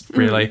matters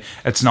really.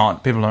 It's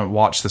not, people don't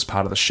watch this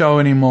part of the show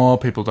anymore.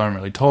 People don't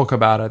really talk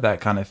about it,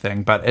 that kind of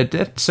thing. But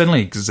it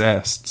certainly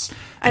exists.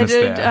 I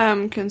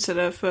did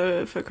consider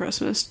for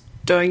Christmas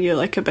doing you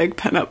like a big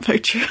pin-up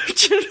picture of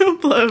General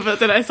Blue, but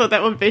then I thought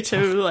that would be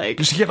too like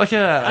you should get like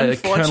a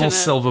Colonel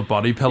Silver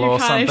body pillow or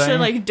something. You can't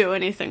actually like do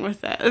anything with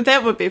that.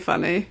 That would be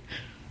funny,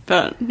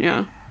 but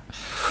yeah.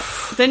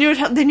 Then you would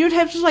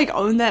have to like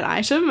own that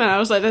item, and I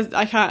was like,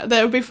 I can't.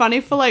 That would be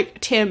funny for like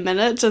 10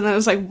 minutes, and then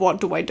it's like,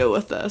 what do I do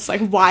with this?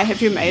 Like, why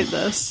have you made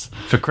this?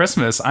 For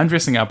Christmas, I'm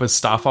dressing up as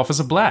Staff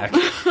Officer Black.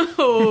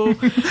 No,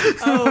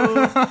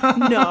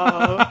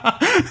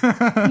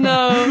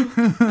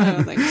 I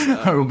don't think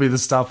so. I will be the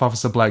Staff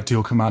Officer Black to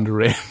your Commander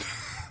Red.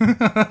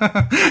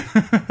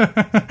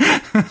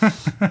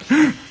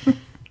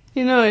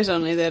 You know he's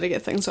only there to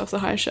get things off the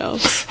high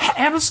shelves.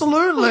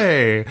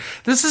 Absolutely.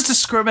 This is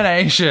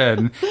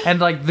discrimination. And,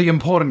 like, the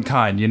important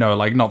kind, you know,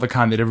 like, not the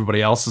kind that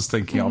everybody else is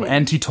thinking of.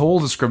 Anti-tall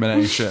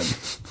discrimination.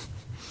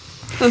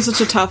 That's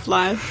such a tough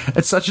life.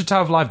 It's such a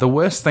tough life. The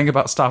worst thing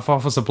about Staff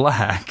Officer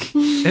Black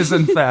is,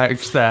 in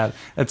fact, that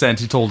it's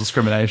anti-tall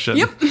discrimination.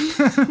 Yep.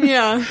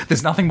 Yeah.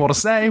 There's nothing more to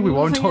say. We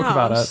won't talk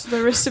about it.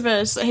 The rest of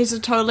it, he's a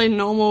totally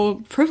normal,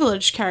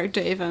 privileged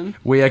character, even.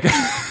 We're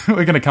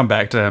going to come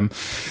back to him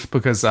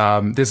because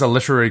there's a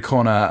literary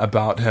corner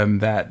about him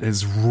that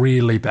is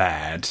really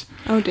bad.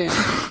 Oh, dear.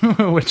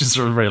 Which is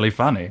really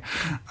funny.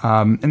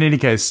 In any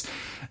case,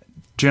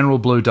 General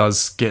Blue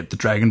does get the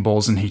Dragon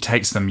Balls and he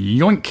takes them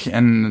yoink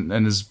in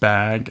his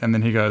bag, and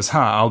then he goes,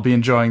 I'll be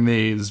enjoying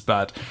these,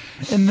 but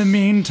in the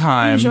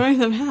meantime... Enjoying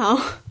them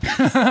how?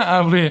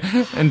 I'll be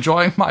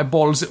enjoying my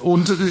balls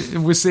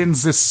within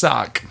this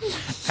sack.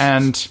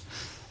 And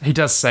he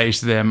does say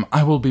to them,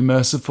 I will be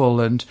merciful,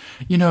 and,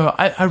 you know,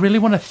 I really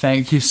want to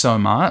thank you so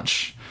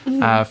much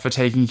for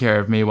taking care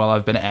of me while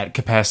I've been at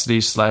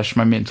capacity /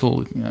 my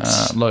mental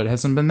load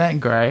hasn't been that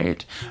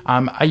great.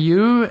 Are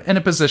you in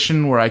a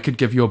position where I could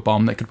give you a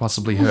bomb that could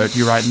possibly hurt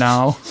you right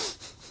now?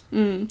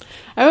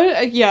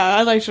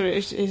 I'd like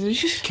to...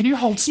 Can you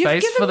hold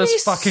space for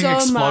this fucking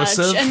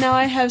explosive? Much, and now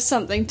I have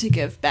something to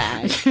give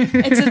back.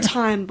 It's a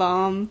time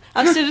bomb.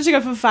 I've set it to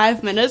go for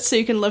 5 minutes so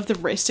you can live the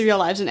rest of your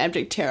lives in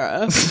abject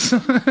terror.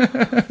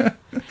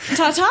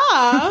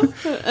 Ta-ta!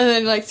 And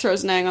then like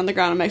throws Nang on the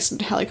ground and makes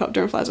a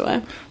helicopter and flies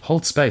away.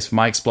 Hold space for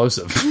my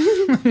explosive.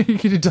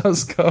 He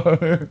does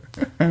go.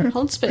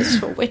 Hold space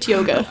for wet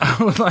yoga.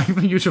 I would like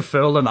for you to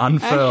fill and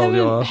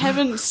unfurl I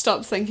haven't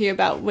stopped thinking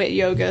about wet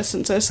yoga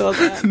since I saw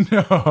that.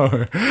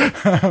 No.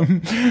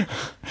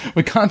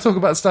 We can't talk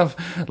about stuff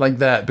like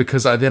that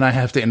because then I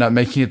have to end up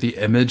making it the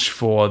image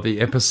for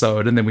the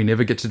episode, and then we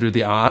never get to do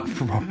the art,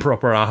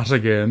 proper art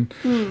again.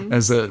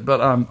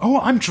 But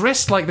I'm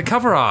dressed like the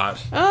cover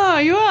art. Oh,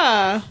 you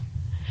are.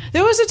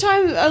 There was a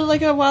time,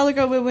 like a while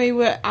ago, when we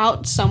were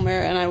out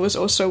somewhere and I was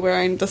also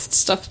wearing the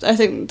stuff, I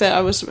think that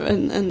I was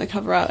in the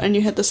cover art, and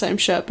you had the same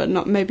shirt but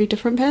not maybe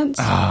different pants.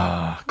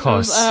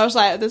 Close. I was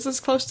like, this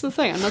is close to the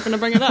thing. I'm not going to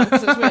bring it up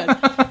because it's weird.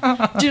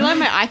 Do you like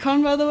my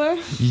icon, by the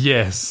way?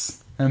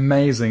 Yes.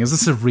 Amazing. Is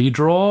this a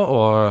redraw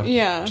or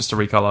just a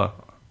recolor?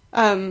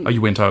 Oh,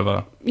 you went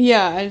over.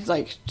 Yeah, I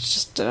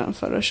just did it on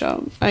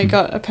Photoshop. I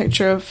got a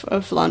picture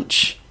of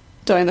Lunch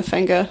doing the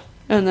finger,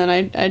 and then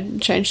I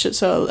changed it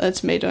so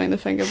it's me doing the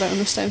finger, but in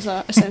the same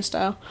style.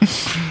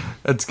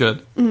 It's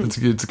good.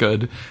 It's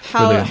good.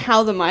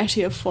 How the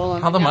mighty have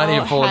fallen. How the mighty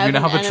have fallen. You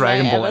now have a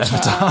Dragon Ball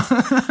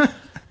avatar.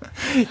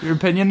 Your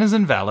opinion is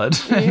invalid.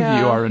 Yeah.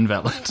 You are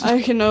invalid.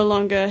 I can no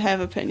longer have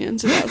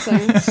opinions about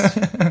things.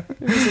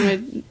 It was a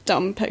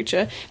dumb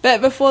picture. But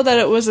before that,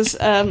 it was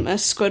a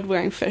squid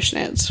wearing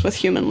fishnets with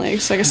human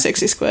legs, like a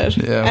sexy squid.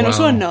 Yeah, and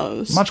also a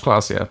nose. Much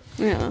classier.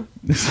 Yeah.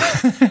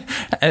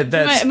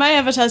 My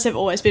avatars have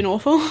always been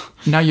awful.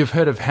 Now you've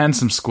heard of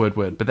handsome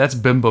Squidward, but that's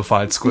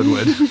bimbofied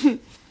Squidward.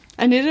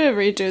 I need to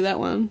redo that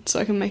one so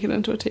I can make it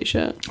into a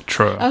t-shirt.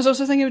 True. I was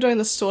also thinking of doing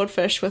the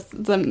swordfish with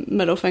the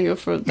middle finger at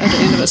the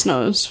end of its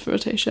nose for a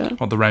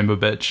t-shirt. Or the rainbow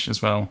bitch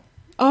as well.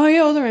 Oh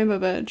yeah, or the rainbow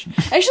bitch.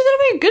 Actually,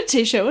 that'd be a good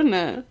t-shirt, wouldn't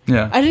it?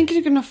 Yeah. I didn't get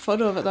a good enough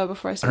photo of it though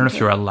before I sent it. I don't know if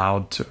you're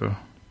allowed to.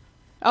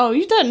 Oh,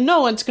 you don't.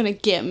 No one's gonna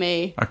get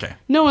me. Okay.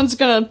 No one's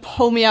gonna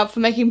pull me up for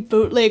making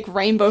bootleg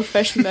rainbow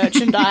fish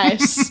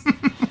merchandise.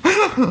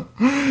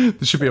 There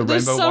should be a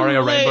Rainbow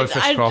Warrior Rainbow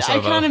Fish crossover.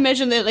 I can't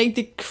imagine that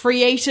the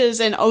creators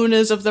and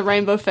owners of the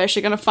Rainbow Fish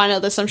are going to find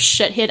out that some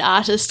shithead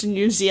artist in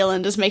New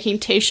Zealand is making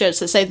t-shirts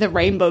that say the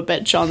Rainbow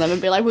Bitch on them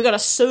and be like, we got to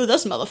sue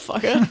this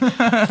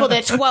motherfucker for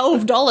their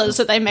 $12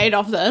 that they made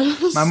off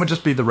this. Mine would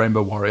just be the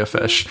Rainbow Warrior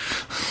Fish.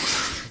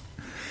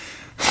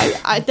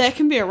 That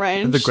can be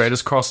arranged. The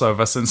greatest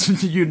crossover,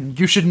 since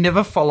you should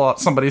never follow up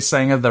somebody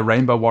saying the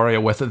Rainbow Warrior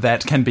with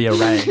that can be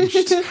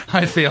arranged.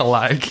 I feel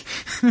like.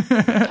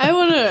 I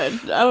want to.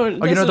 Oh,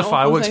 you know the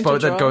fireworks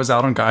boat that goes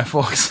out on Guy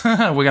Fawkes?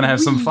 We're going to have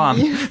some fun.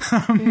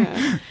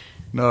 Yeah.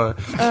 No.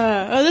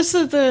 This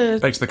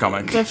is Back to the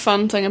comic. The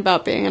fun thing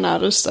about being an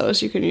artist, though,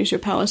 is you can use your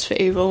powers for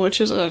evil,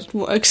 which is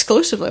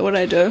exclusively what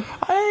I do.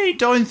 I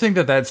don't think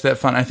that's that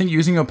fun. I think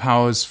using your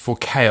powers for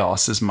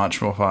chaos is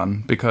much more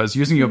fun, because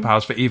using your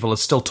powers for evil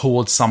is still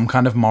towards some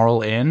kind of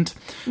moral end.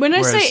 When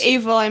I say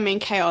evil, I mean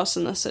chaos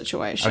in this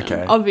situation.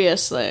 Okay.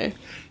 Obviously.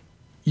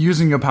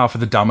 Using your power for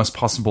the dumbest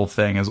possible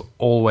thing is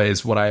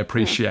always what I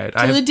appreciate.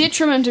 To the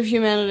detriment of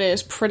humanity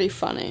is pretty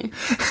funny.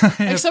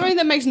 Like something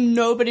that makes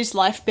nobody's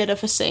life better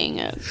for seeing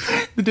it.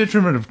 The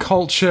detriment of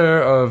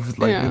culture, of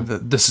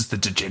this is the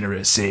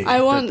degeneracy.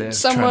 I want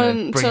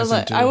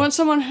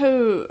someone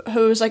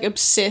who's like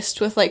obsessed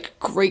with like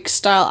Greek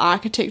style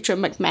architecture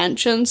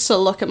McMansions to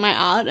look at my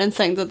art and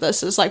think that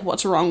this is like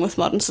what's wrong with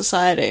modern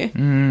society.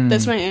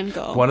 That's my end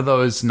goal. One of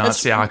those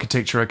Nazi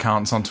architecture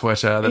accounts on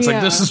Twitter that's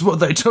like, this is what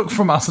they took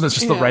from us, and it's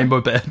just the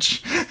rainbow bitch.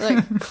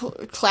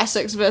 Like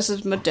classics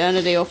versus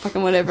modernity or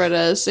fucking whatever it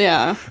is.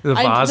 Yeah. The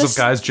vase of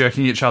guys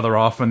jerking each other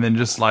off and then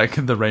just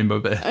like the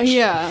rainbow bitch.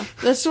 Yeah.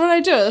 That's what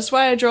I do. That's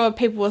why I draw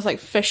people with like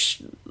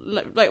fish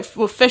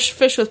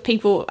fish with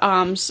people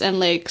arms and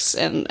legs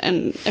and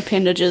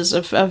appendages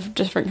of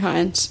different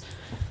kinds.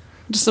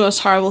 Just the most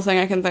horrible thing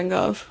I can think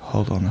of.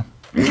 Hold on.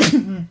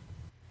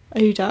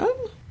 Are you done?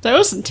 That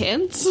was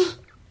intense.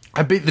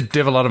 I beat the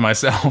devil out of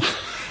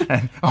myself.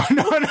 And, oh,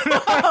 no.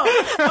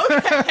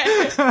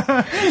 Okay.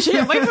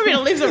 Shit, wait for me to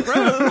leave the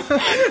room.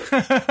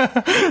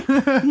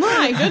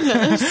 My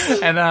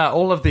goodness. And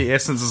all of the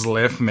essence has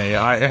left me.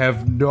 I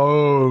have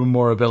no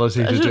more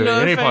ability to do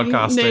any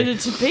podcasting. I needed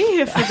to be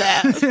here for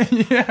that.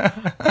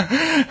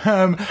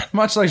 Yeah.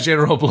 Much like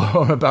General Blue,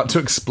 I'm about to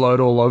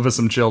explode all over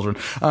some children.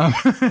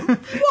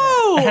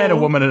 Whoa! I had a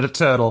woman and a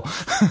turtle.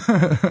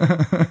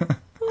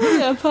 Oh,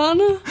 yeah,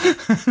 partner.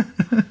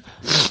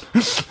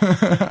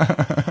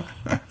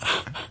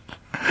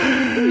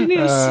 You need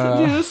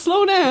to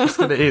slow down. Just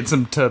gonna eat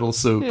some turtle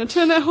soup. Yeah,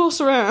 turn that horse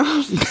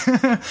around.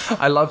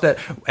 I love that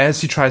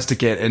as he tries to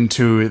get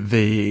into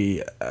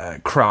the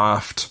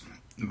craft.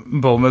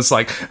 Bulma's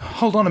like,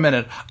 hold on a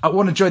minute, I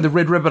want to join the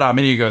Red Ribbon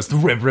Army. And he goes, the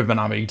Red Ribbon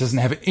Army doesn't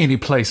have any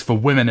place for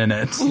women in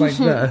it. Like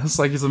that. It's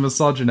like he's a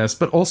misogynist.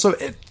 But also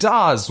it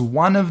does.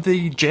 One of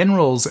the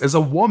generals is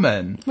a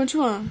woman. Which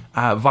one?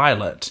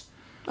 Violet.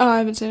 Oh, I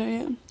haven't seen it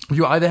yet.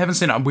 You either haven't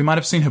seen it. We might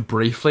have seen her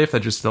briefly if they're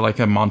just like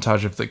a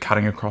montage of the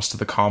cutting across to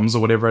the comms or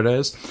whatever it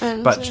is.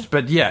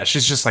 But yeah,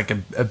 she's just like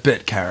a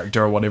bit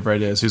character or whatever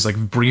it is who's like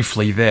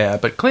briefly there.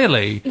 But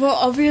clearly... Well,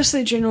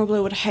 obviously General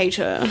Blue would hate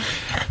her.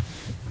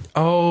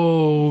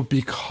 Oh,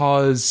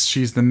 because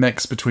she's the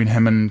mix between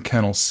him and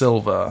Colonel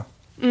Silver.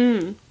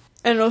 And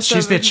also...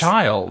 She's their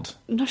child.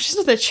 No, she's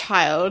not their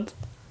child.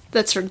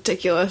 That's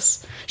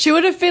ridiculous. She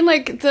would have been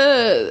like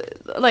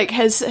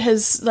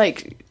his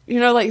like... You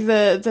know, like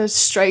the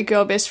straight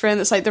girl best friend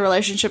that's like the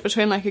relationship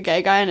between like a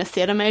gay guy and a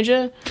theatre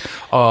major?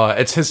 Oh,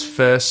 it's his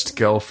first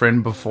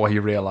girlfriend before he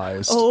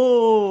realised.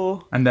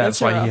 Oh. And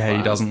that's why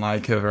he doesn't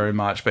like her very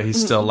much, but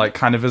he's still like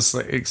kind of is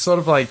like, sort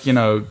of like, you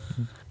know,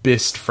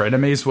 best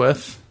frenemies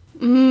with.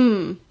 I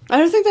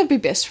don't think they'd be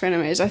best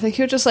frenemies. I think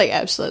he would just like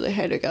absolutely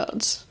hate her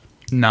guts.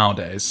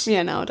 Nowadays.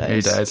 Yeah,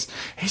 nowadays.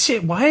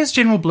 Why has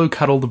General Blue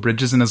cut all the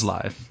bridges in his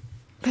life?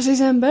 Because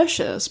he's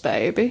ambitious,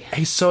 baby.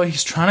 He's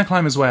trying to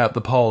climb his way up the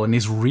pole, and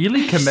he's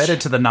really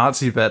committed to the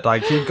Nazi bit.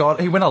 Like, he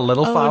went a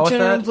little far with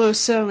General it. Blue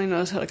certainly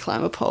knows how to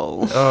climb a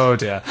pole. Oh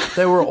dear.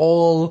 They were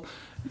all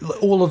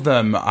of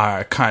them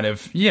are kind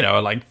of,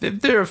 like,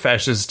 they're a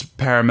fascist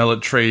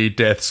paramilitary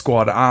death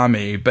squad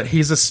army, but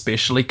he's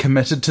especially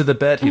committed to the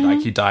bit.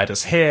 He dyed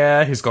his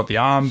hair, he's got the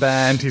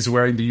armband, he's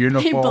wearing the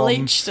uniform. He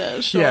bleached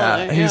it, surely.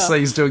 Yeah,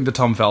 he's doing the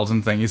Tom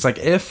Felton thing. He's like,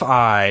 if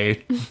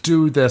I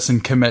do this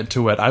and commit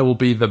to it, I will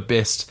be the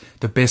best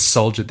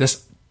soldier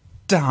this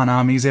darn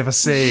army's ever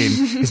seen.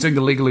 He's doing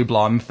the Legally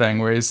Blonde thing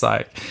where he's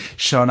like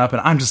showing up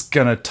and I'm just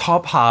gonna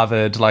top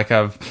Harvard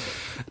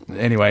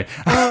anyway.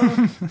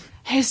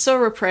 He's so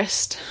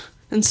repressed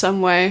in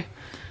some way.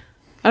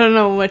 I don't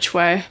know which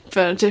way,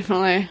 but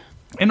definitely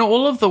in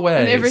all of the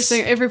ways.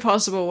 In every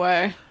possible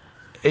way.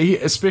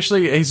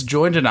 He's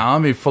joined an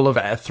army full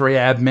of 3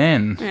 ab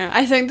men. Yeah,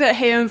 I think that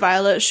he and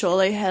Violet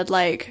surely had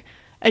like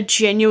a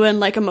genuine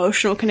like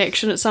emotional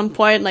connection at some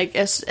point, like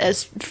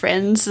as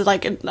friends,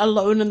 like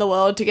alone in the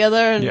world together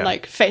and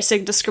like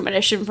facing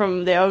discrimination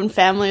from their own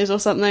families or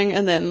something,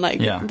 and then like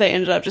they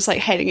ended up just like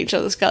hating each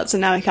other's guts,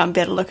 and now he can't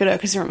bear to look at her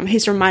because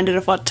he's reminded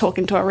of what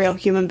talking to a real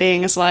human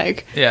being is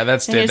like. Yeah,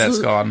 that's dead, that's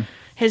gone.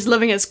 He's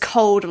living his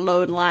cold,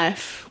 alone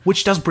life.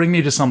 Which does bring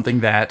me to something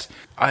that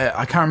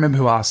I can't remember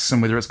who asks him,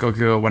 whether it's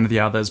Goku or one of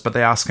the others, but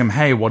they ask him,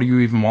 hey, what do you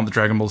even want the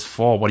Dragon Balls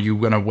for? What are you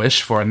going to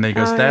wish for? And he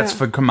goes, that's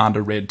for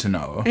Commander Red to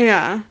know.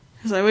 Yeah.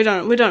 So we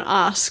don't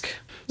ask.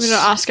 We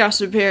don't ask our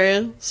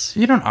superiors.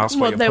 You don't ask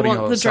what they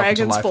want the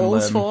Dragon's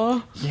Balls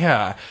for.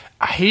 Yeah.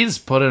 He's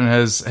putting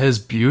his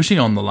beauty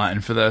on the line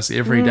for this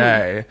every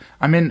day.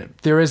 I mean,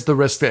 there is the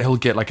risk that he'll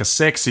get like a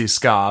sexy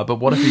scar, but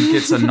what if he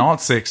gets a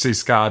not sexy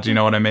scar? Do you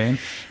know what I mean?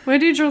 Where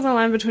do you draw the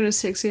line between a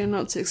sexy and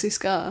not sexy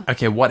scar?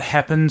 Okay, what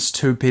happens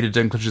to Peter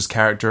Dinklage's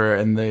character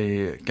in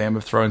the Game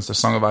of Thrones, The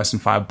Song of Ice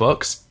and Fire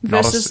books?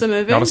 Versus the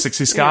movie? Not a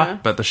sexy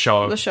scar, but the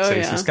show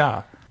sexy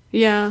scar.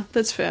 Yeah,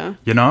 that's fair.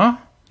 You know?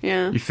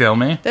 Yeah. You feel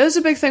me? There was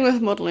a big thing with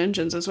Mortal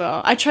Engines as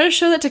well. I try to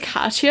show that to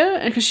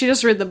Katya, because she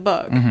just read the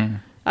book.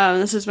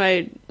 This is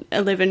my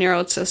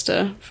 11-year-old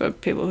sister, for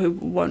people who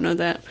won't know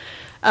that.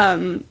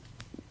 And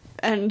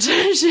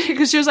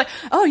because she was like,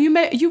 "Oh,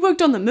 you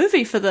worked on the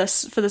movie for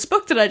this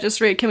book that I just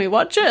read. Can we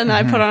watch it?" And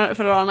I put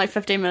it on like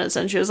 15 minutes,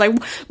 and she was like,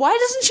 "Why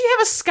doesn't she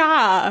have a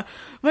scar?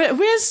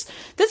 Where's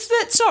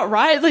that's not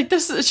right." Like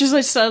this, she's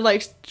like started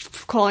like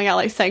calling out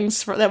like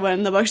things that were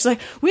in the book. She's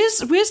like,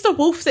 "Where's the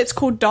wolf that's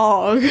called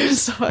Dog?"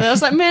 So I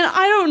was like, "Man,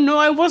 I don't know.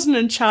 I wasn't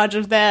in charge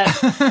of that.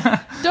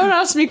 Don't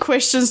ask me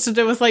questions to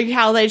do with like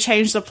how they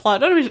changed the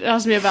plot. Don't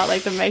ask me about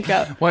like the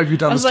makeup. Why have you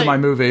done this to my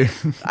movie?"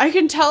 I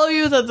can tell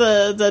you that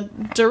the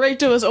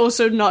director was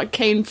also not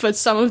keen for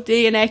some of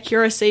the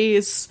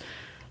inaccuracies.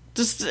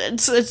 Just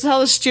it's how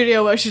the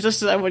studio works. She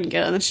just I wouldn't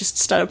get it, and then she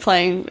started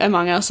playing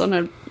Among Us on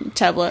her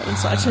tablet, and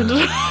so I turned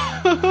it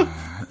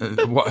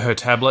off. What, her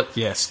tablet?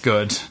 Yes,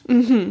 good.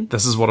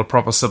 This is what a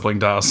proper sibling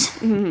does.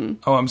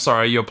 Oh, I'm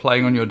sorry, you're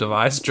playing on your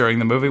device during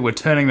the movie? We're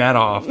turning that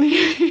off.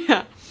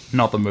 Yeah.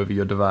 Not the movie,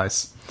 your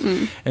device.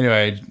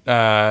 Anyway,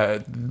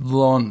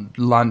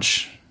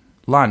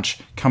 lunch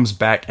comes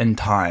back in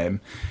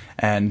time.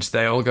 And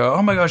they all go,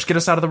 "Oh my gosh, get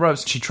us out of the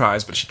ropes." And she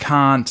tries, but she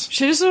can't.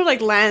 She just sort of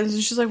like lands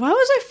and she's like, "Why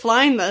was I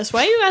flying this?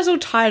 Why are you guys all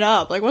tied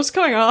up? Like, what's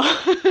going on?"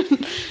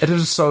 It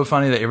is so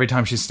funny that every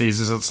time she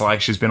sneezes, it's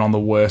like she's been on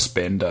the worst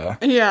bender.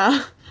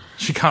 Yeah.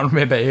 She can't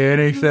remember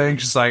anything.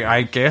 She's like,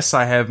 "I guess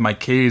I have my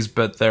keys,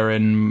 but they're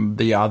in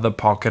the other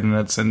pocket and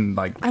it's in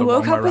like the I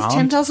woke wrong up way with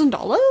around."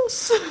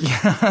 $10,000?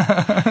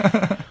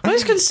 Yeah. What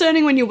is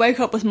concerning when you wake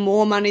up with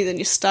more money than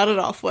you started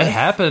off with? It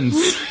happens.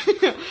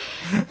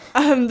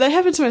 That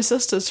happened to my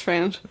sister's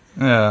friend.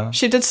 Yeah.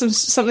 She did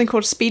something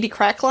called speedy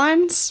crack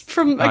lines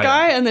from a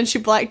guy, and then she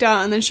blacked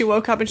out, and then she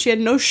woke up and she had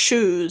no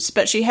shoes,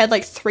 but she had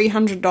like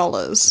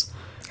 $300.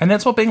 And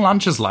that's what being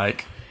lunch is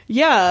like.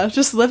 Yeah,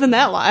 just living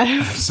that life.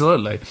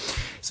 Absolutely.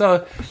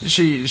 So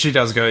she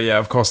does go, yeah,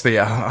 of course,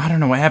 I don't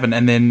know what happened.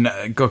 And then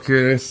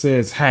Goku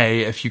says,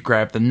 "Hey, if you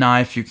grab the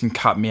knife, you can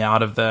cut me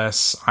out of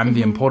this. I'm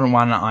the important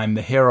one. I'm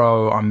the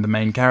hero. I'm the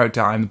main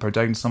character. I'm the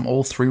protagonist. I'm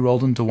all three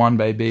rolled into one,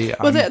 baby.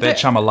 I'm a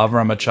bitch. I'm a lover.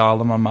 I'm a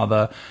child. I'm a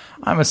mother.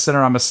 I'm a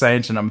sinner. I'm a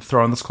saint. And I'm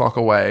throwing this clock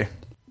away."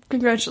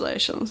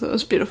 Congratulations, it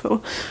was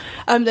beautiful.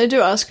 They do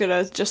ask her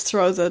to just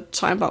throw the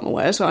time bomb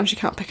away as well, and she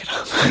can't pick it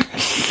up.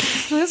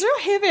 It's real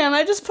heavy, and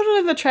I just put it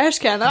in the trash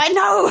can. I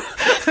know!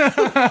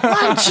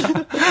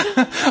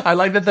 Lunch! I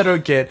like that they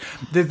don't get...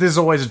 There's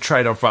always a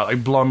trade-off, right?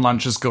 Like, blonde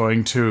lunch is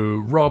going to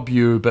rob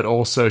you, but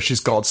also she's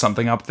got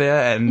something up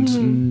there,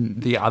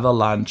 and the other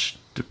lunch...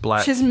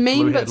 She's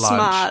mean but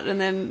smart, and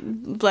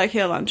then black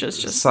hair lunch is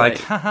just it's like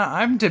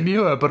haha, I'm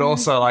demure, but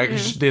also like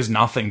there's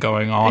nothing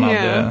going on up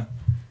there.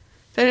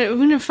 We're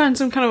going to find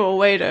some kind of a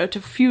way to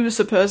fuse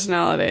the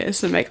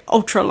personalities and make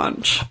Ultra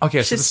Lunch.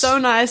 Okay, she's so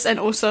nice, and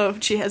also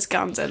she has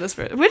guns in this.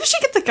 Where did she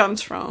get the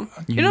guns from?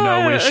 You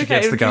know where she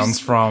gets the guns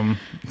from.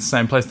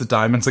 Same place the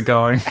diamonds are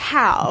going.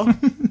 How?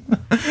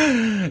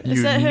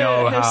 Is that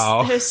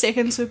how. Her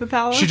second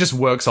superpower? She just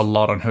works a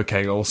lot on her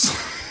kegels.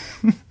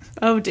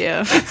 Oh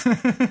dear.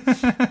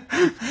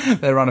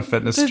 They run a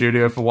fitness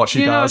studio for what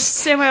she does.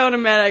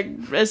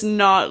 Semi-automatic is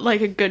not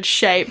like a good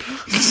shape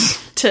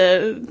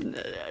to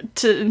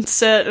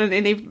insert in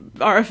any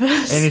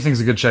orifice.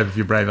 Anything's a good shape if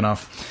you're brave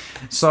enough.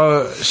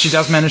 So she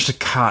does manage to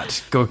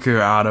cut Goku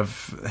out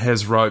of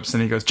his ropes,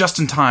 and he goes just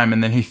in time,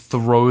 and then he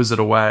throws it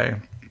away.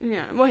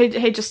 Yeah, well,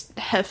 he just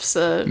hefts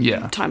a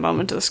time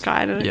bomb into the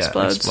sky and it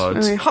explodes.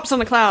 And he hops on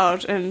the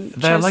cloud and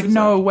they're like,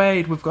 no,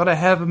 wait, we've got to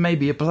have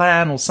maybe a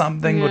plan or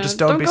something, or just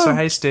don't be so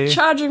hasty.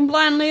 Charging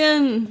blindly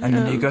in. And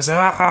then he goes, no,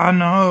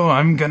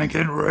 I'm gonna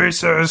get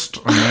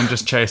racist. And then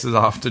just chases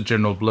after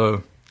General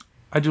Blue.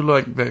 I do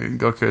like that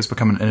Goku has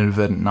become an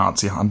inadvertent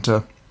Nazi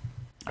hunter.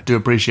 I do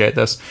appreciate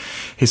this.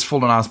 He's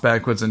fallen ass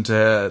backwards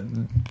into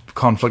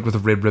conflict with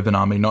the Red Ribbon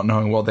Army, not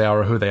knowing what they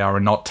are or who they are,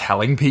 and not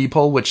telling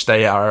people, which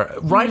they are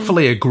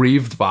rightfully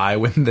aggrieved by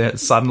when they're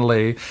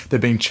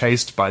being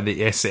chased by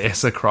the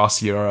SS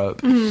across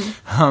Europe.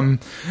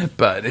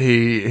 But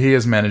he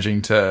is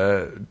managing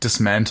to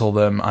dismantle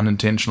them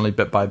unintentionally,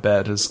 bit by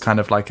bit, as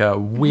kind of like a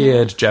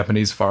weird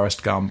Japanese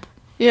Forrest Gump.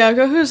 Yeah,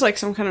 Goku's like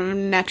some kind of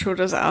natural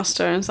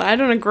disaster, and so I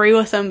don't agree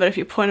with him, but if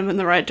you point him in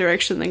the right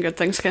direction, then good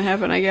things can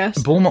happen, I guess.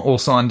 Bulma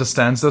also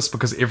understands this,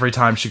 because every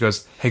time she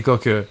goes, hey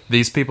Goku,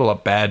 these people are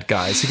bad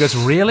guys, he goes,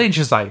 really? And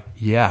she's like,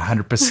 yeah,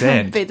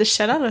 100%. Beat the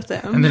shit out of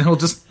them. And then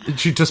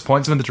she just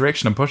points him in the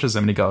direction and pushes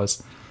him, and he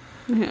goes,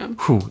 yeah.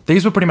 Whew.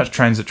 These were pretty much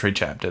transitory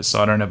chapters,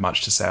 so I don't have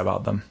much to say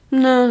about them.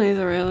 No,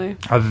 neither really.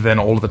 Other than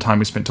all of the time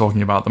we spent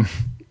talking about them.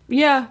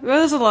 Yeah, well,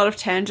 there's a lot of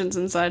tangents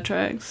and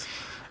sidetracks.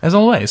 As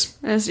always.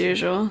 As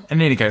usual.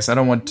 In any case, I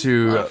don't want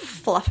to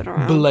fluffing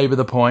around. belabor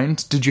the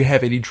point. Did you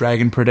have any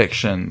dragon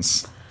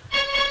predictions?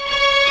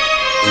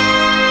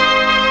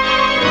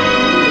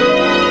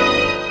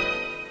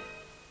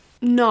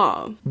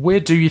 No. Where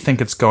do you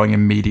think it's going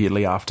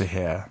immediately after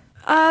here?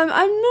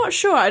 I'm not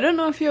sure. I don't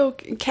know if he'll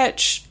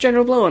catch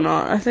General Blue or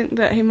not. I think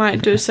that he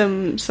might do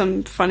some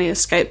funny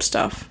escape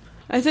stuff.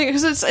 I think,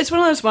 because it's one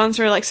of those ones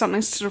where like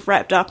something's sort of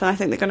wrapped up and I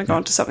think they're going to go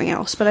on to something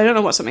else, but I don't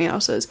know what something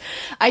else is.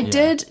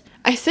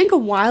 I think a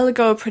while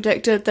ago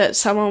predicted that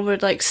someone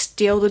would like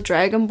steal the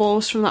Dragon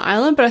Balls from the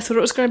island, but I thought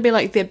it was going to be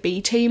like their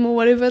B team or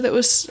whatever that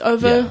was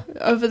over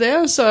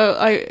there. So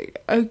I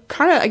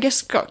kind of, I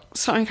guess, got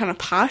something kind of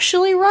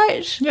partially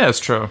right. Yeah, it's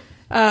true.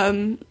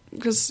 But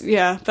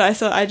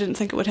I didn't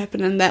think it would happen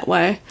in that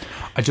way.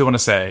 I do want to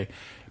say,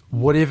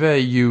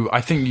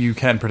 I think you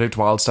can predict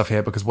wild stuff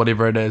here, because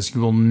whatever it is, you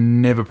will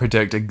never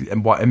predict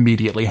what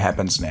immediately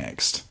happens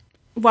next.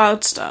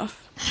 Wild stuff.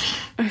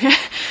 Okay.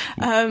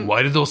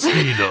 Why did those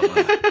see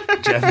the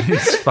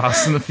Japanese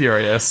Fast and the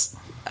Furious?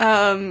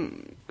 I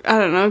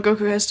don't know.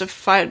 Goku has to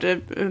fight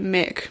a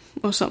mech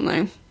or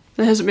something.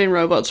 There hasn't been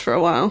robots for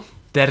a while.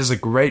 That is a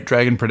great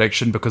dragon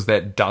prediction, because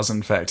that does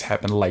in fact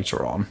happen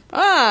later on.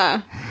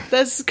 Ah,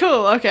 that's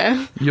cool.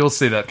 Okay. You'll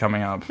see that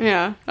coming up.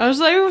 Yeah. I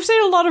was like, we've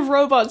seen a lot of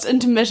robots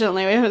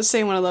intermittently. We haven't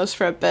seen one of those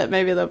for a bit.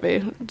 Maybe there'll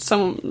be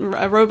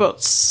a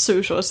robot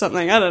suit or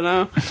something. I don't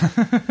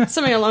know.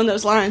 Something along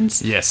those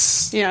lines.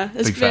 Yes. Yeah.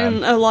 There's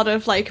been a lot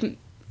of like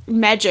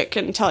magic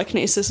and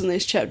telekinesis in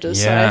these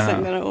chapters, so I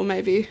think that it will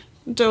maybe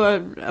do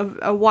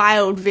a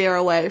wild veer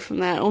away from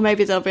that, or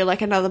maybe there'll be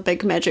like another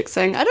big magic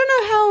thing. I don't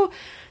know how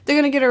they're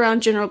going to get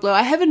around General Blue.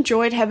 I have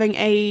enjoyed having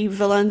a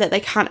villain that they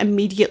can't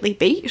immediately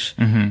beat,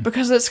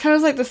 because it's kind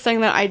of like the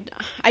thing that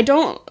I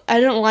don't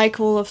like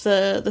all of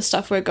the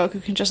stuff where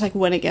Goku can just like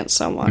win against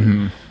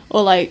someone,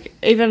 or like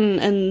even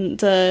in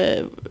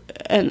the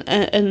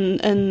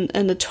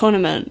in the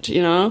tournament,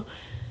 you know,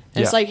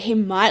 it's like he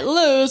might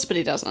lose, but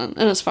he doesn't,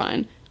 and it's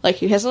fine. Like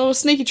he has a little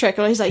sneaky trick,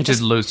 or he's like he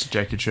did lose to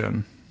Jackie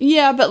Chan.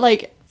 Yeah, but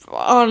like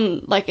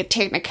on like a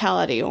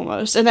technicality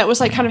almost, and that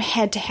was like kind of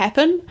had to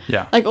happen.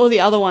 Yeah, like all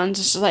the other ones,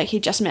 it's just like he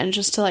just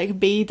manages to like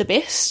be the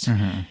best,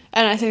 and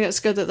I think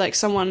it's good that like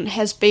someone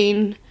has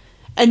been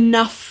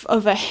enough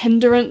of a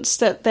hindrance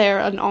that they're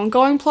an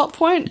ongoing plot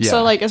point. Yeah.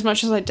 So like as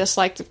much as I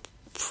dislike the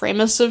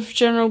premise of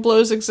General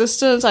Blue's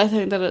existence, I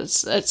think that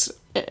it's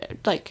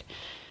like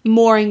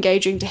more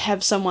engaging to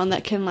have someone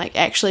that can like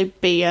actually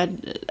be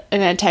an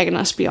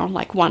antagonist beyond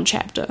like one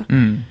chapter.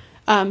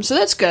 So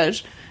that's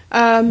good.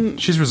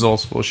 She's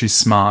resourceful, she's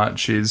smart,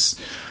 she's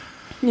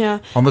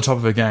on the top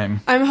of her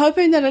game. I'm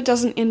hoping that it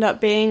doesn't end up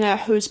being a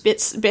who's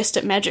best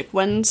at magic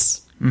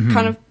wins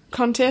kind of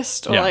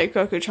contest, or like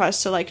Goku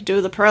tries to like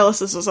do the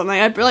paralysis or something.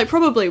 I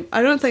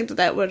don't think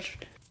that would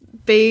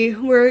be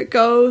where it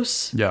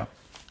goes. Yeah.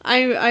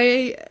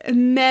 I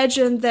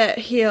imagine that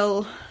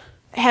he'll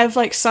have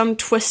like some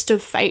twist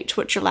of fate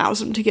which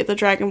allows him to get the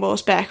Dragon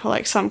Balls back, or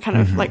like some kind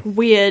of like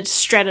weird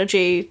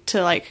strategy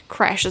to like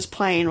crash his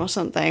plane or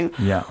something.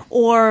 Yeah.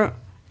 Or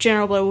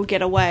General Blue will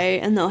get away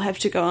and they'll have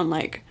to go and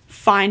like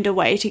find a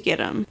way to get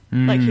him.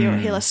 Like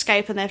he'll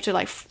escape and they have to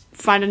like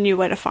find a new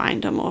way to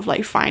find him, or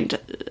like find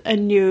a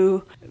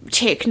new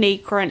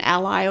technique or an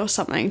ally or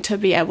something to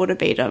be able to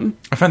beat him.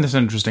 I find this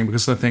interesting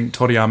because I think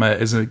Toriyama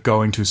isn't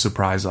going to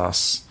surprise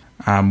us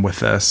with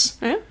this.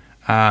 Yeah.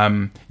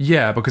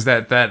 Yeah, because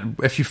that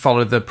if you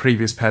follow the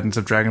previous patterns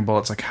of Dragon Ball,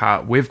 it's like,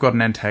 we've got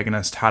an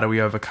antagonist, how do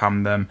we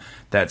overcome them?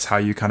 That's how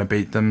you kind of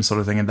beat them, sort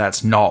of thing, and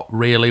that's not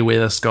really where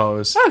this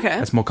goes. Okay.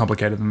 It's more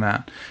complicated than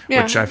that,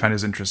 which I find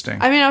is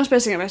interesting. I mean, I was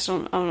basing it based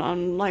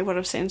on like what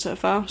I've seen so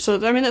far, so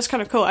I mean that's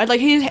kind of cool.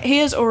 He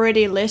is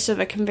already less of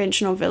a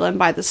conventional villain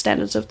by the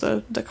standards of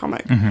the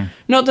comic.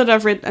 Not that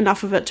I've read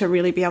enough of it to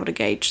really be able to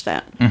gauge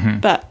that,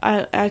 but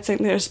I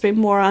think there's been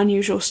more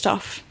unusual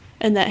stuff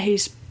in that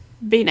he's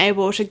been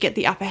able to get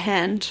the upper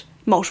hand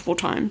multiple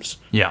times.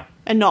 Yeah.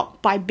 And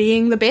not by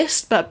being the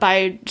best, but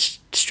by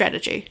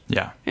strategy.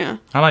 Yeah. Yeah.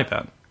 I like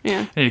that.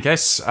 Yeah. In any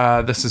case,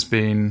 this has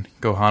been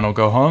Gohan or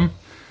Go Home.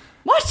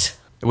 What?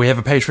 We have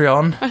a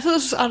Patreon. I thought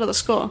this was out of the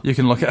score. You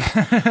can look at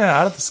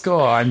out of the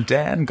score. I'm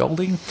Dan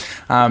Golding.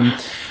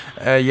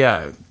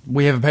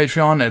 We have a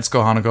Patreon. It's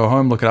Gohan or Go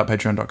Home. Look it up,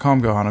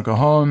 patreon.com, Gohan or Go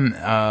Home.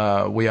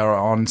 We are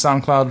on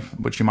SoundCloud,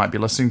 which you might be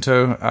listening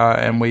to,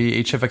 and we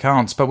each have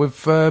accounts, but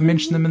we've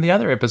mentioned them in the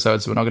other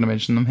episodes, so we're not going to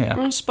mention them here.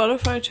 We're on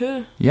Spotify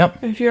too.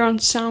 Yep. If you're on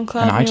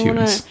SoundCloud and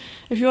iTunes.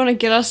 If you want to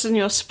get us in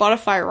your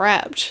Spotify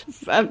Wrapped,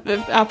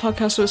 our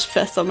podcast was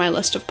 5th on my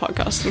list of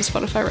podcasts in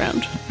Spotify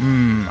Wrapped.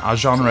 Our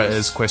genre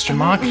is question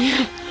mark.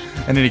 In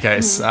any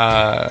case,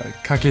 ka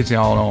kite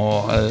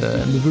ano,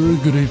 and a very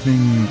good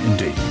evening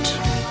indeed.「